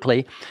it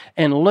biblically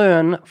and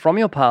learn from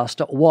your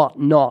pastor what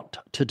not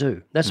to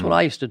do. That's what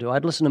I used to do.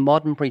 I'd listen to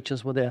modern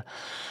preachers with their,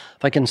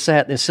 if I can say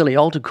it, their silly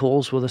altar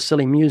calls with the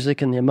silly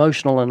music and the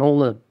emotional and all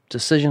the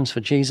decisions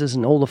for Jesus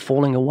and all the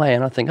falling away.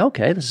 And I think,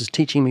 okay, this is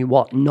teaching me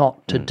what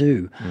not to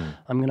do.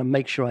 I'm going to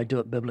make sure I do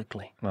it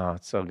biblically. Oh,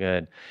 it's so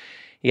good.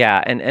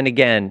 Yeah, and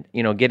again,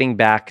 getting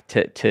back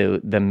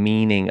to the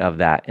meaning of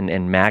that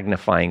and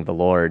magnifying the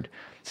Lord,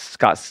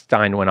 Scott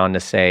Stein went on to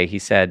say, he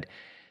said,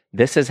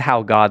 this is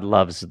how God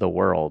loves the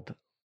world.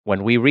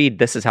 When we read,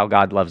 this is how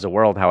God loves the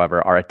world,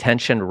 however, our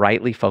attention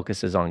rightly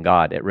focuses on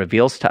God. It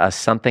reveals to us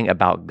something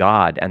about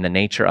God and the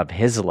nature of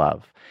his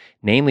love,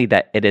 namely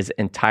that it is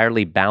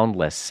entirely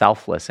boundless,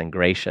 selfless, and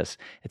gracious.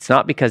 It's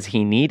not because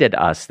he needed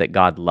us that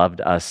God loved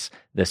us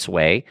this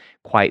way,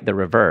 quite the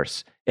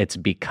reverse. It's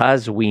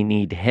because we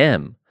need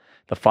him.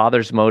 The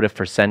Father's motive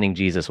for sending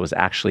Jesus was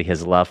actually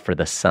his love for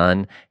the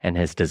Son and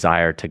his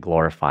desire to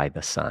glorify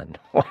the Son.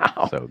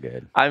 Wow. So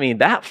good. I mean,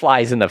 that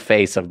flies in the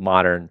face of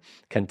modern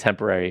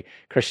contemporary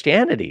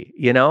Christianity,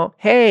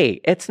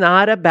 Hey, it's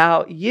not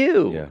about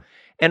you. Yeah.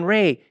 And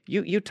Ray,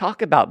 you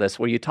talk about this,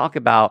 where you talk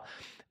about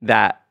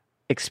that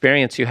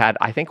experience you had,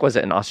 I think, was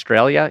it in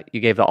Australia? You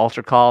gave the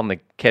altar call and the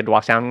kid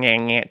walks down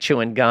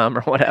chewing gum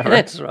or whatever.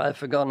 That's right. I've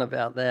forgotten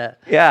about that.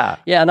 Yeah.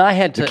 Yeah, and I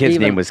had to The kid's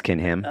name was Kin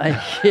Him.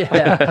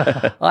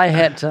 I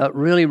had to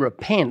really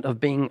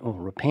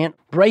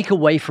break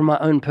away from my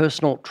own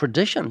personal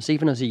traditions.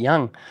 Even as a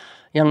young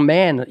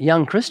man,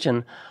 young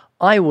Christian,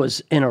 I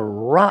was in a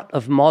rut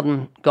of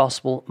modern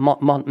gospel,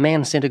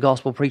 man-centered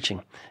gospel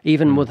preaching,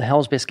 even with the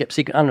Hell's Best Kept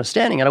Secret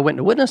understanding. And I went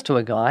to witness to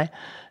a guy,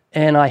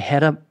 and I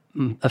had a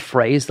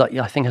phrase that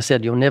I think I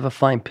said, "You'll never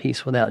find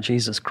peace without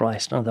Jesus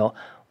Christ." And I thought,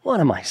 what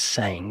am I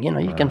saying?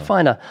 You can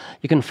find a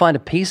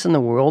peace in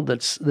the world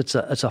it's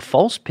a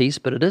false peace,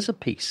 but it is a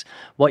peace.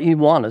 What you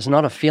want is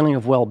not a feeling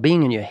of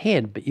well-being in your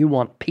head, but you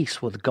want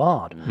peace with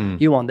God.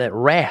 You want that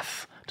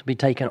wrath to be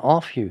taken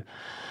off you.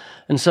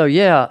 And so,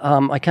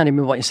 I can't even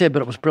remember what you said,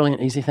 but it was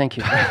brilliant, Easy. Thank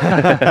you.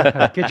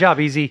 Good job,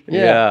 Easy.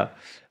 Yeah.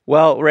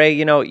 Well, Ray,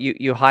 you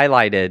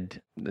highlighted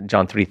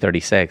John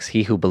 3:36,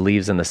 he who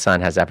believes in the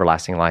Son has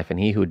everlasting life, and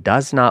he who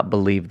does not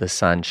believe the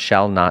Son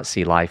shall not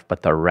see life,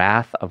 but the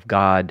wrath of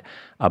God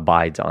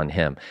abides on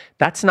him.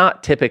 That's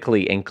not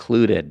typically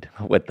included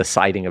with the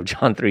citing of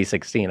John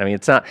 3:16. I mean,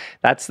 it's not,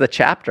 that's the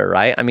chapter,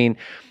 right? I mean,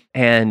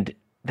 and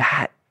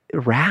that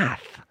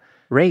wrath,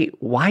 Ray,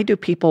 why do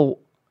people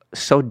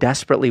so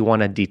desperately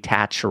want to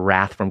detach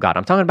wrath from God?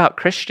 I'm talking about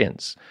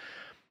Christians.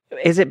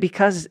 Is it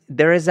because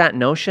there is that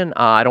notion,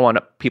 I don't want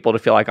people to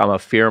feel like I'm a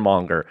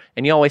fearmonger?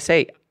 And you always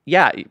say,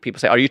 people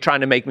say, are you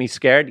trying to make me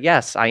scared?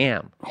 Yes, I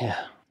am.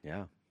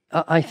 Yeah.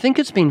 I think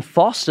it's been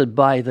fostered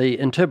by the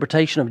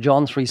interpretation of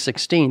John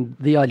 3:16.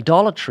 The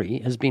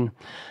idolatry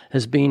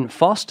has been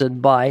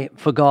fostered by,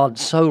 for God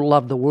so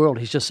loved the world,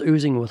 he's just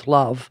oozing with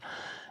love.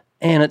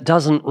 And it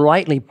doesn't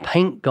rightly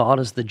paint God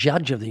as the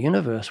judge of the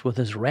universe with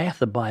his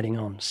wrath abiding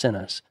on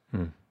sinners.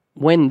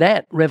 When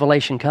that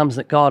revelation comes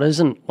that God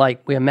isn't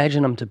like we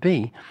imagine him to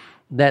be,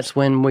 that's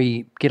when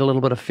we get a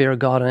little bit of fear of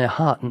God in our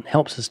heart and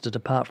helps us to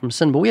depart from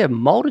sin. But we have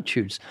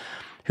multitudes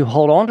who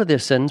hold on to their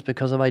sins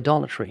because of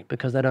idolatry,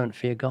 because they don't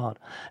fear God.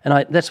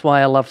 And that's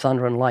why I love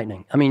thunder and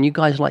lightning. I mean, you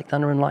guys like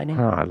thunder and lightning?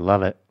 Oh, I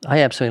love it. I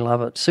absolutely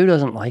love it. Sue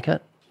doesn't like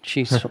it.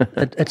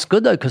 It's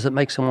good though, because it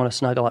makes them want to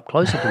snuggle up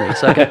closer to me,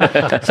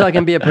 so I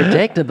can be a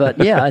protector. But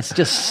it's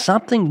just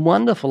something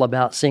wonderful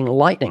about seeing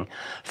lightning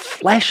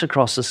flash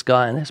across the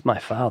sky, and that's my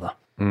father.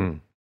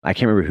 I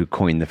can't remember who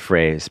coined the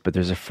phrase, but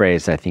there's a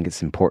phrase I think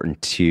it's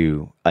important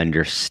to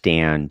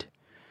understand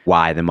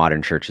why the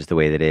modern church is the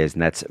way that it is,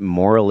 and that's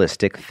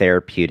moralistic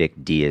therapeutic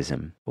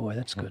deism. Boy,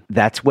 that's good.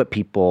 That's what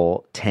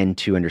people tend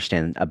to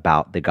understand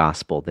about the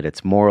gospel, that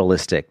it's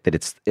moralistic, that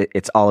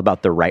it's all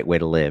about the right way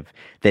to live,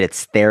 that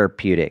it's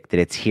therapeutic, that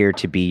it's here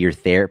to be your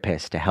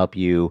therapist, to help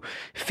you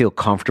feel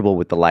comfortable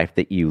with the life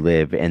that you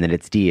live, and that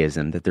it's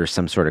deism, that there's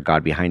some sort of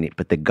God behind it.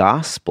 But the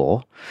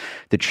gospel,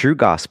 the true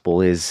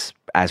gospel is,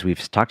 as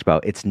we've talked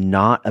about, it's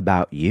not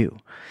about you.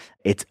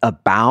 It's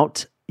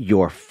about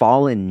your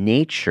fallen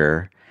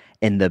nature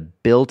and the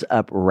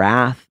built-up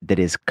wrath that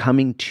is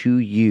coming to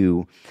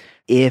you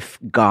if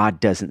God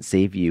doesn't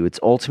save you. It's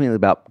ultimately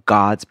about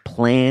God's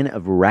plan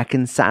of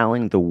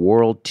reconciling the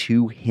world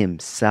to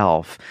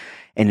himself.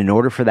 And in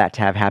order for that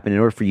to have happened, in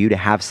order for you to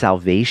have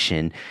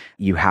salvation,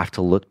 you have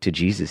to look to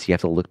Jesus. You have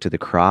to look to the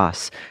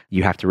cross.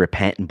 You have to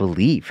repent and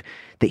believe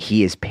that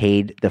he has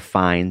paid the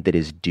fine that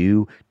is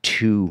due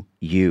to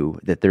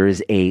you, that there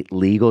is a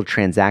legal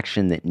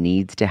transaction that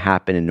needs to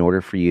happen in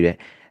order for you to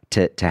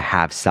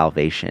have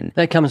salvation.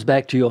 That comes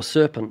back to your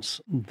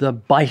serpents, the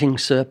biting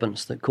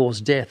serpents that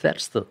cause death.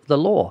 That's the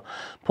law.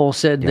 Paul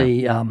said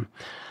the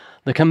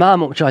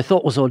commandment which I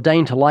thought was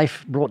ordained to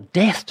life brought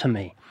death to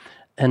me.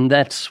 And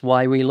that's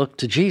why we look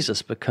to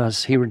Jesus,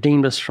 because he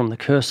redeemed us from the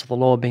curse of the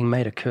law being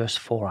made a curse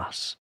for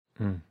us.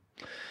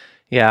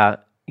 Yeah.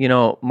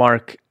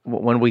 Mark,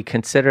 when we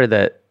consider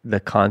the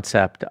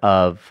concept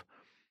of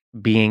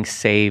being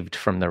saved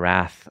from the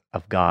wrath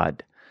of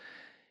God,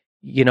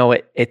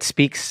 it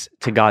speaks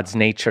to God's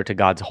nature, to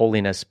God's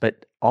holiness,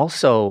 but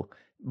also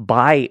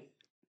by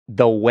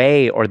the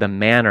way or the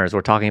manners,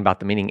 we're talking about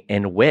the meaning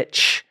in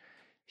which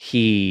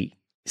he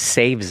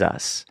saves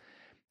us.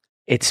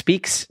 It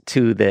speaks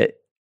to the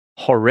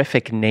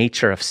horrific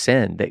nature of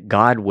sin, that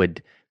God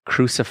would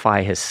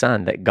crucify his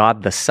son, that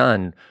God the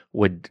Son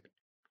would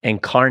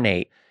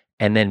incarnate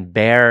and then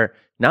bear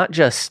not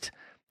just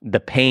the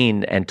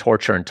pain and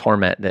torture and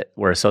torment that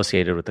were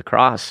associated with the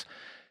cross,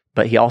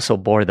 but he also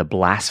bore the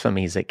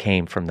blasphemies that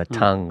came from the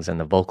tongues and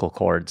the vocal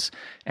cords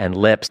and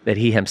lips that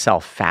he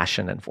himself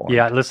fashioned and formed.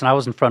 Yeah, listen, I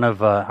was in front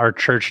of our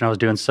church and I was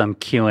doing some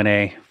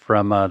Q&A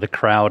from the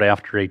crowd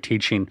after a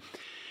teaching.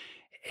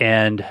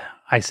 And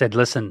I said,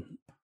 listen,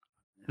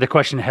 the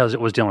question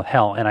was dealing with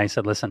hell. And I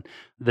said, listen,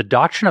 the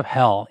doctrine of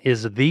hell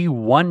is the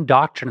one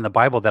doctrine in the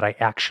Bible that I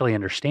actually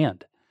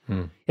understand.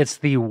 It's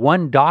the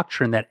one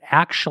doctrine that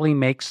actually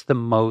makes the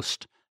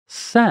most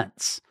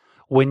sense.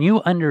 When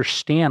you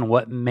understand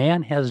what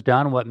man has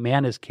done, what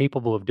man is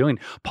capable of doing.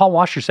 Paul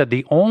Washer said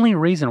the only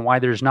reason why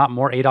there's not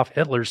more Adolf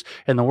Hitlers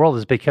in the world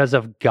is because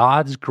of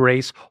God's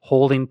grace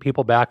holding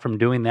people back from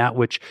doing that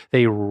which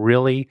they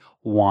really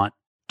want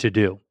to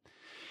do.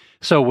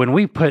 So when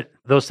we put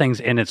those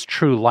things in its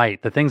true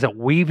light, the things that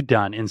we've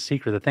done in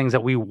secret, the things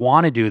that we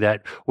want to do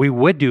that we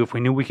would do if we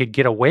knew we could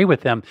get away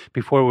with them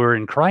before we were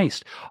in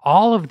Christ,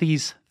 all of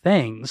these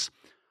things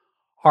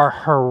are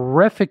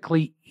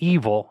horrifically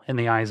evil in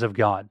the eyes of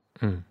God.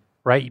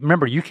 Right?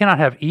 Remember, you cannot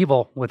have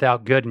evil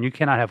without good, and you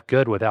cannot have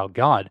good without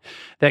God.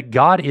 That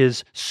God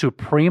is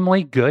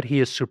supremely good, he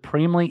is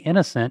supremely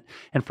innocent,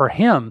 and for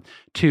him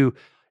to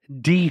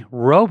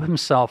derobe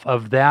himself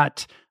of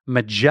that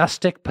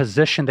majestic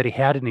position that he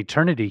had in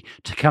eternity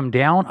to come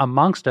down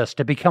amongst us,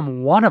 to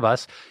become one of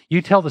us.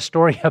 You tell the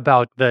story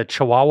about the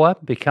Chihuahua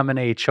becoming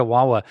a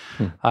Chihuahua.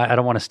 I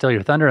don't want to steal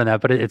your thunder on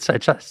that, but it's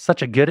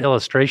such a good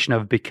illustration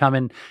of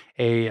becoming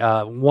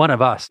a one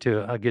of us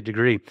to a good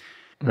degree.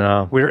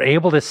 No. We're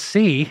able to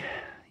see,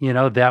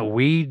 that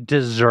we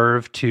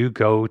deserve to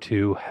go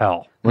to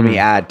hell. Let me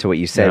add to what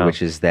you said,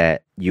 which is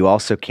that you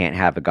also can't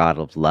have a God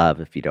of love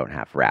if you don't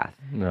have wrath.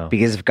 No.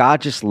 Because if God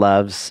just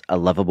loves a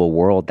lovable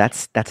world,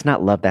 that's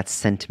not love, that's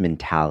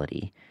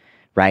sentimentality,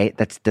 right?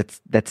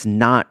 That's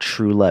not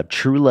true love.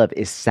 True love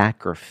is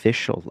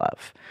sacrificial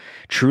love.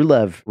 True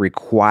love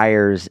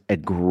requires a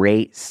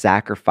great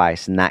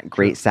sacrifice, and that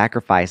great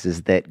sacrifice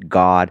is that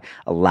God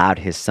allowed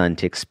his son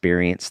to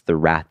experience the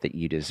wrath that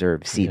you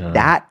deserve. See,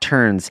 that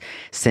turns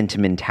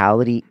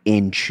sentimentality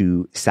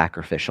into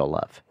sacrificial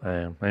love.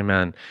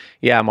 Amen.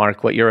 Yeah,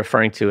 Mark, what you're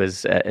referring to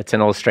is, it's an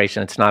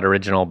illustration. It's not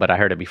original, but I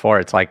heard it before.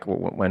 It's like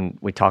when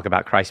we talk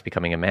about Christ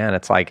becoming a man,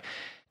 it's like,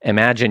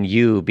 imagine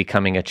you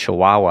becoming a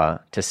Chihuahua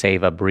to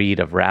save a breed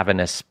of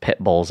ravenous pit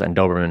bulls and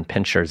Doberman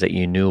pinschers that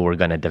you knew were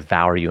going to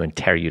devour you and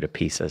tear you to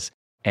pieces.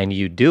 And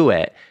you do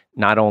it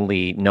not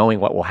only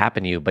knowing what will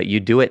happen to you, but you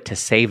do it to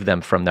save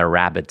them from their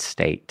rabid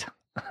state.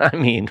 I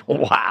mean,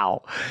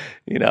 wow.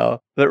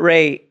 But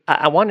Ray,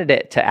 I wanted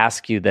to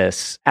ask you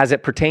this as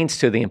it pertains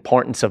to the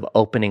importance of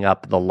opening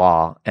up the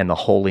law and the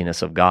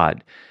holiness of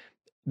God.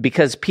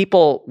 Because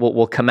people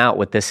will come out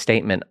with this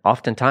statement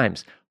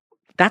oftentimes,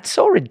 that's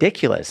so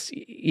ridiculous.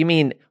 You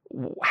mean,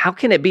 how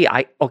can it be?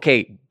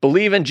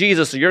 Believe in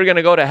Jesus or you're going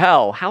to go to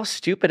hell. How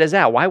stupid is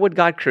that? Why would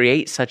God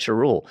create such a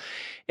rule?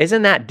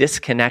 Isn't that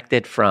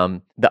disconnected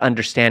from the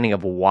understanding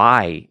of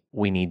why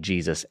we need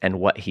Jesus and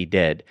what he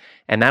did?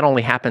 And that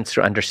only happens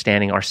through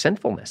understanding our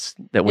sinfulness,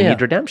 that we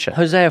need redemption.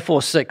 Hosea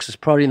 4:6 is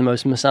probably the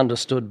most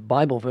misunderstood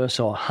Bible verse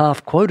or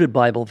half-quoted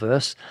Bible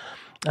verse.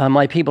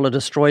 My people are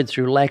destroyed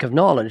through lack of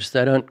knowledge.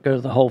 They don't go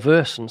to the whole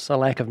verse, and it's the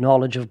lack of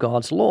knowledge of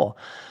God's law.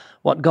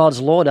 What God's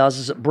law does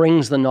is it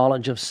brings the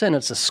knowledge of sin.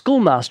 It's a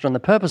schoolmaster, and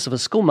the purpose of a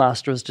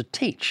schoolmaster is to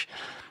teach.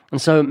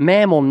 And so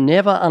man will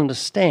never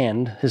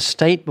understand his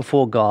state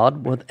before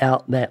God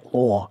without that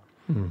law,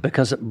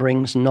 because it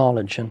brings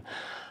knowledge. And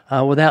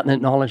without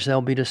that knowledge,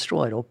 they'll be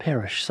destroyed or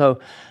perish. So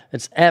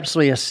it's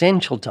absolutely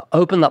essential to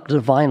open up the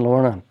divine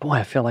law. And boy,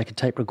 I feel like a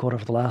tape recorder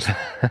for the last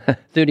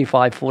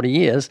 35, 40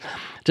 years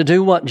to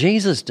do what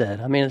Jesus did.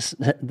 I mean,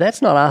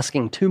 that's not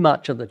asking too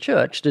much of the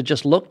church to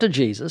just look to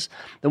Jesus,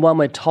 the one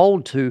we're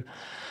told to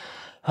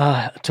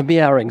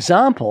be our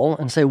example,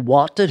 and say,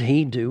 what did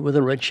he do with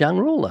the rich young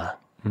ruler?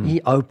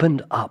 He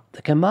opened up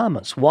the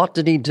commandments. What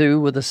did he do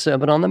with the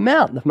Sermon on the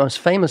Mount? The most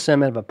famous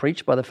sermon ever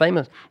preached by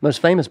the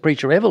most famous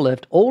preacher ever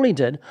lived. All he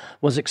did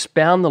was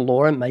expound the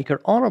law and make it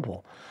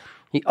honorable.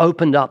 He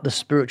opened up the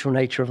spiritual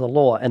nature of the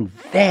law, and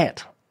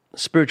that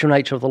spiritual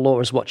nature of the law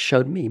is what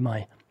showed me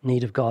my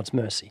need of God's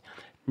mercy.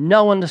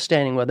 No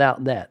understanding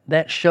without that.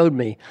 That showed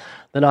me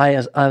that I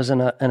was in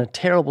a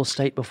terrible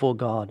state before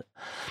God.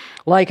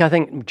 Like I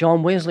think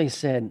John Wesley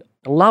said,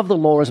 love the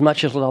law as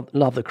much as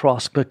love the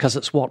cross, because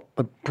it's what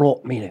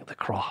brought me to the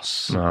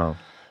cross. Wow.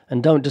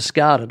 and don't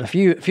discard it.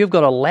 If you've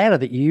got a ladder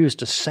that you use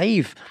to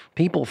save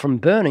people from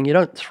burning, you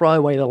don't throw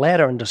away the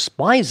ladder and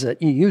despise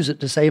it. You use it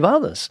to save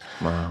others.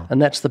 Wow.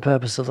 And that's the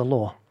purpose of the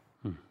law.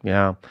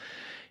 Yeah.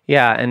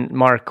 Yeah, and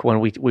Mark, when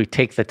we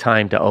take the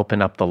time to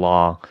open up the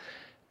law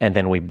and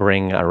then we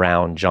bring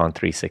around John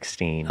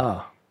 3:16,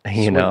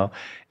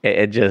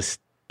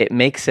 it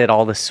makes it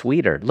all the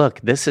sweeter. Look,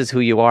 this is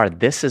who you are.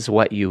 This is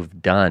what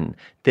you've done.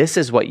 This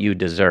is what you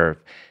deserve.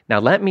 Now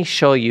let me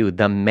show you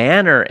the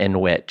manner in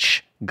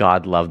which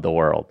God loved the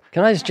world.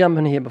 Can I just jump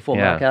in here before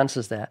Mark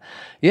answers that?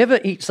 You ever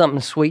eat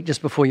something sweet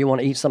just before you want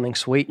to eat something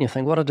sweet, and you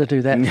think, what did I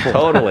do that for?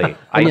 Totally.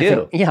 I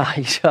do.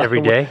 Every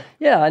day?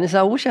 Yeah, and you say,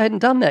 I wish I hadn't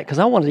done that because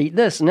I wanted to eat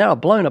this, and now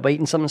I've blown up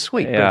eating something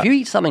sweet. Yeah. But if you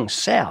eat something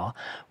sour,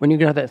 when you're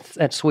going to have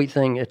that sweet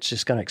thing, it's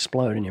just going to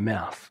explode in your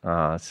mouth.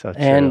 Oh, it's so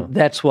true. And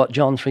that's what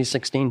John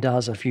 3:16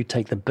 does. If you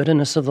take the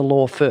bitterness of the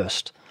law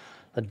first,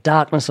 the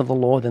darkness of the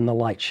law, then the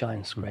light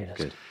shines greatest.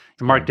 Good.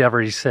 Mark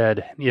Dever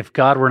said, if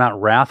God were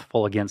not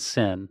wrathful against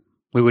sin,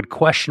 we would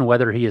question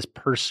whether he is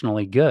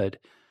personally good.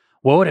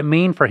 What would it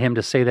mean for him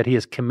to say that he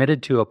is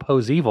committed to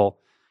oppose evil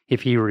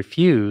if he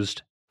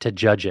refused to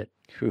judge it?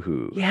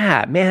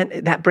 Yeah,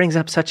 man, that brings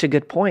up such a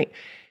good point.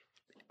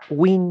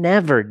 We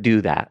never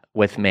do that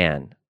with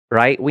man,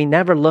 right? We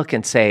never look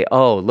and say,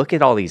 oh, look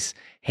at all these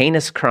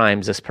heinous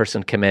crimes this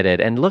person committed,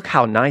 and look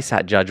how nice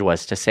that judge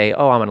was to say,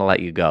 oh, I'm going to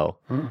let you go.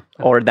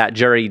 Or that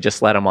jury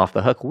just let him off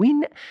the hook. We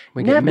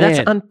never,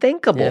 that's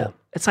unthinkable. Yeah.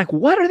 It's like,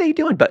 what are they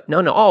doing? But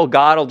no,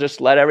 God will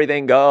just let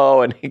everything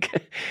go. And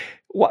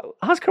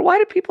Oscar, why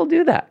do people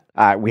do that?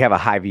 We have a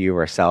high view of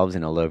ourselves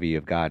and a low view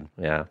of God.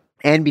 Yeah.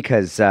 And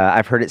because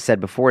I've heard it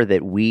said before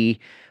that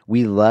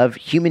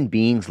human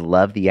beings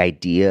love the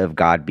idea of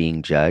God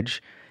being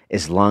judge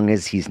as long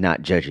as he's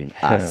not judging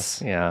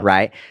us,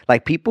 right?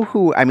 Like people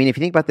who, if you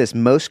think about this,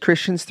 most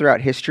Christians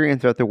throughout history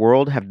and throughout the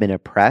world have been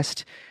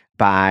oppressed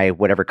by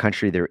whatever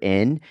country they're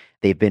in.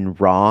 They've been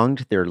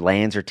wronged. Their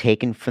lands are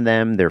taken from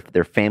them.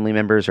 Their family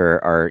members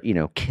are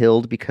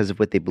killed because of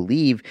what they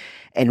believe.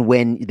 And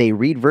when they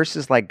read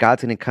verses like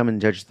God's going to come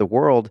and judge the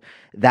world,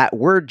 that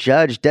word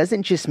judge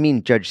doesn't just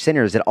mean judge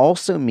sinners. It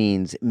also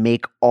means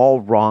make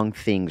all wrong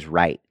things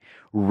right.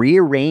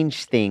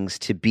 Rearrange things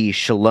to be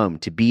shalom,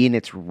 to be in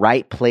its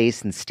right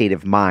place and state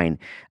of mind.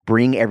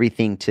 Bring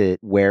everything to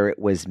where it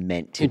was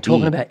meant to be. You're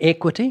talking about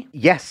equity?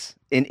 Yes.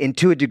 And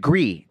to a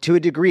degree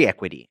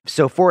equity.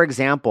 So for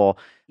example,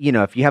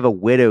 if you have a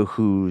widow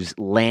whose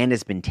land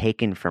has been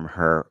taken from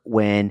her,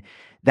 when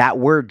that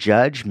word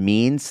judge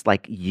means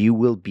like you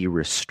will be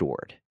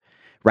restored,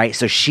 right?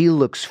 So she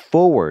looks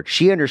forward.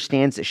 She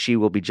understands that she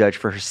will be judged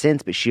for her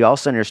sins, but she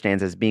also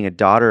understands as being a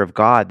daughter of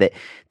God that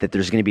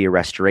there's going to be a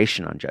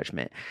restoration on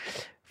judgment.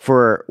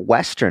 For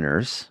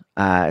Westerners,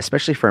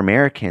 especially for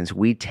Americans,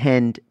 we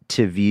tend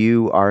to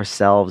view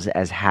ourselves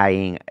as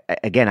having,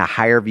 again, a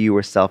higher view of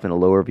ourselves and a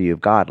lower view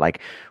of God.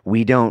 Like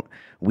we don't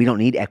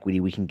need equity.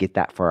 We can get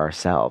that for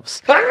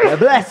ourselves.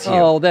 Bless you.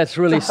 Oh, that's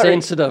really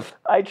sensitive.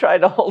 I tried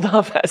to hold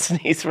off that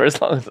sneeze for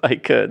as long as I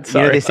could.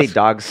 Sorry. They say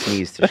dogs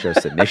sneeze to show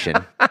submission.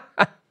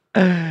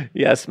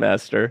 Yes,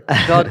 Master.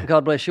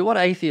 God bless you. What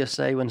atheists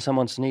say when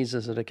someone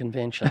sneezes at a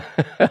convention?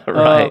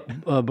 Right.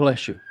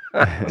 Bless you.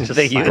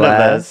 The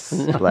universe.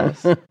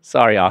 Bless.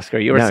 Sorry, Oscar.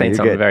 You were saying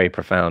something very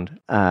profound.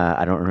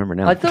 I don't remember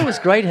now. I thought it was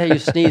great how you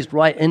sneezed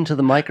right into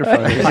the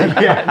microphone.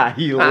 Yeah,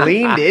 you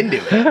leaned into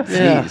it.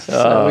 Yeah.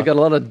 So we got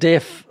a lot of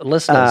deaf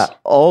listeners.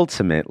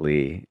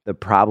 Ultimately, the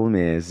problem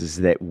is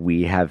that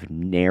we have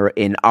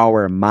in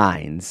our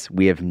minds,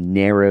 we have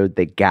narrowed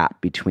the gap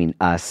between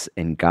us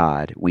and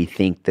God. We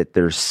think that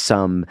there's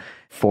some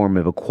form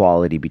of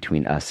equality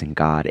between us and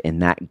God,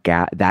 and that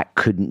gap, that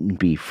couldn't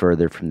be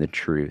further from the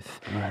truth.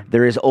 Right.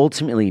 There is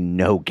ultimately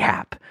no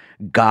gap.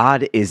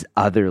 God is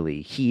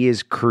otherly. He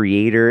is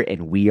creator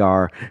and we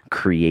are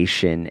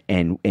creation,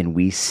 and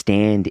we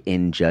stand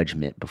in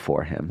judgment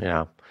before him.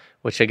 Yeah,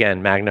 which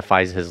again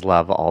magnifies his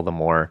love all the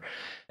more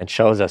and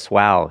shows us,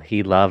 wow,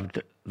 he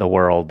loved the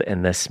world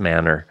in this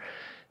manner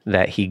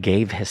that he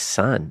gave his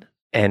son,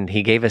 and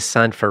he gave his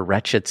son for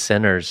wretched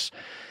sinners,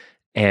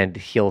 and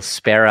he'll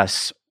spare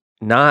us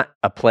not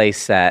a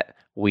place that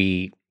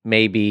we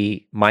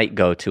maybe might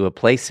go to, a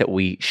place that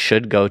we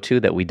should go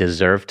to, that we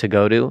deserve to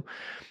go to,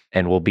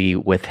 and we'll be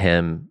with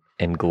him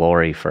in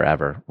glory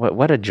forever.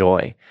 What a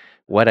joy.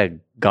 What a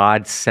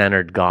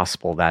God-centered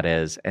gospel that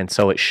is. And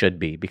so it should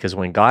be, because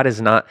when God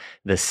is not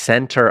the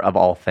center of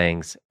all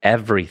things,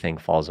 everything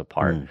falls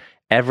apart.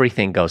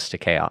 Everything goes to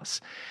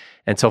chaos.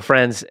 And so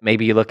friends,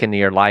 maybe you look into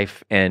your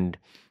life and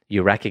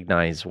you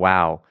recognize,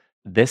 wow,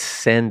 this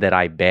sin that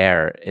I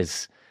bear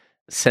is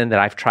sin that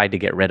I've tried to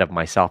get rid of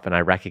myself, and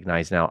I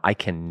recognize now I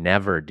can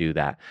never do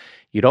that.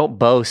 You don't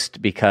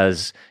boast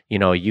because,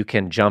 you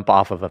can jump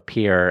off of a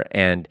pier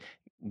and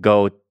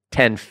go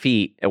 10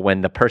 feet when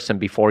the person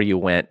before you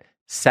went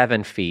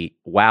 7 feet.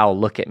 Wow,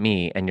 look at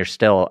me, and you're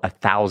still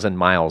 1,000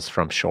 miles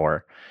from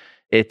shore.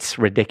 It's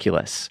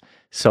ridiculous.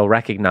 So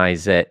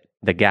recognize that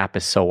the gap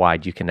is so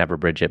wide you can never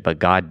bridge it, but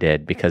God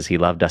did, because he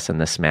loved us in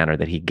this manner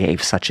that he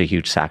gave such a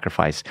huge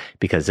sacrifice,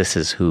 because this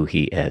is who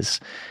he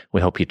is.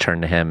 We hope you turn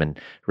to him and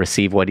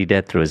receive what he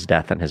did through his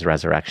death and his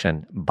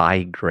resurrection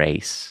by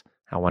grace.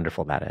 How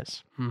wonderful that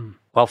is.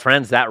 Well,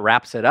 friends, that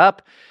wraps it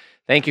up.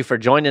 Thank you for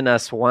joining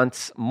us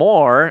once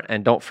more.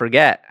 And don't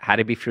forget, how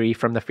to be free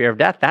from the fear of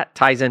death. That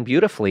ties in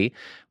beautifully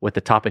with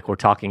the topic we're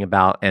talking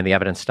about and the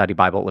Evidence Study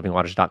Bible at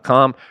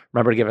livingwaters.com.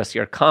 Remember to give us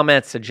your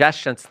comments,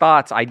 suggestions,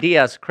 thoughts,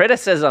 ideas,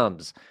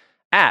 criticisms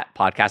at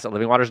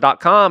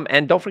podcast@livingwaters.com.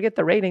 And don't forget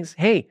the ratings.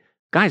 Hey,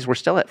 guys, we're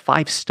still at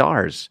 5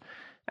 stars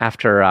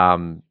after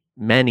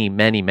many,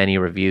 many, many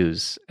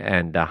reviews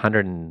and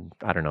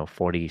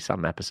 40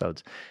 some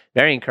episodes.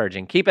 Very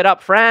encouraging. Keep it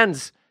up,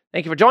 friends.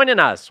 Thank you for joining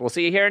us. We'll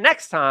see you here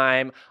next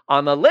time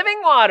on the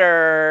Living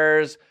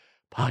Waters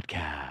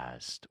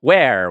podcast,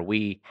 where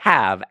we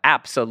have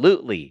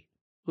absolutely,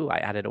 I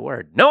added a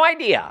word, no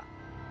idea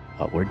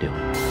what we're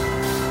doing.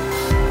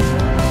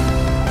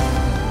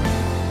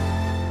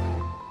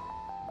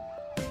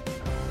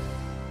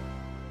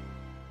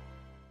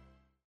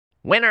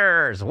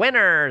 Winners,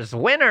 winners,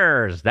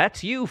 winners.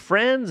 That's you,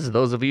 friends.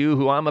 Those of you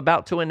who I'm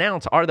about to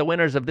announce are the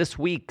winners of this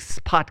week's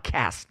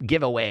podcast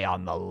giveaway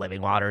on the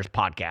Living Waters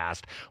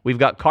podcast. We've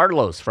got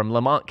Carlos from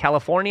Lamont,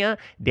 California,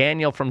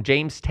 Daniel from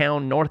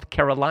Jamestown, North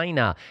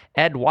Carolina,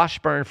 Ed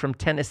Washburn from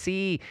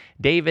Tennessee,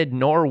 David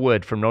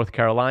Norwood from North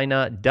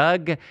Carolina,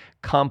 Doug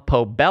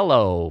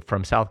Campobello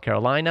from South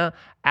Carolina,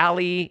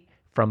 Ali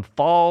from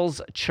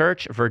Falls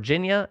Church,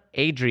 Virginia,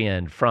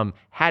 Adrian from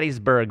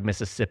Hattiesburg,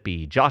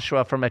 Mississippi,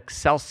 Joshua from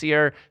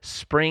Excelsior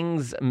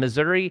Springs,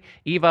 Missouri,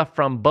 Eva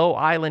from Bow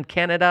Island,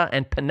 Canada,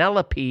 and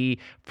Penelope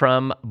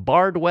from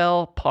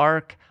Bardwell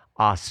Park,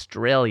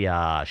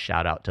 Australia.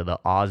 Shout out to the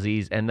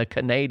Aussies and the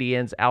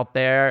Canadians out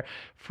there.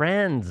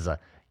 Friends,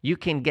 you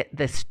can get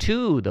this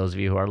too. Those of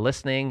you who are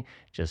listening,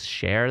 just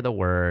share the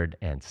word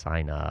and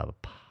sign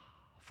up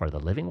for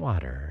the Living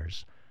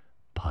Waters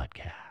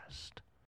podcast.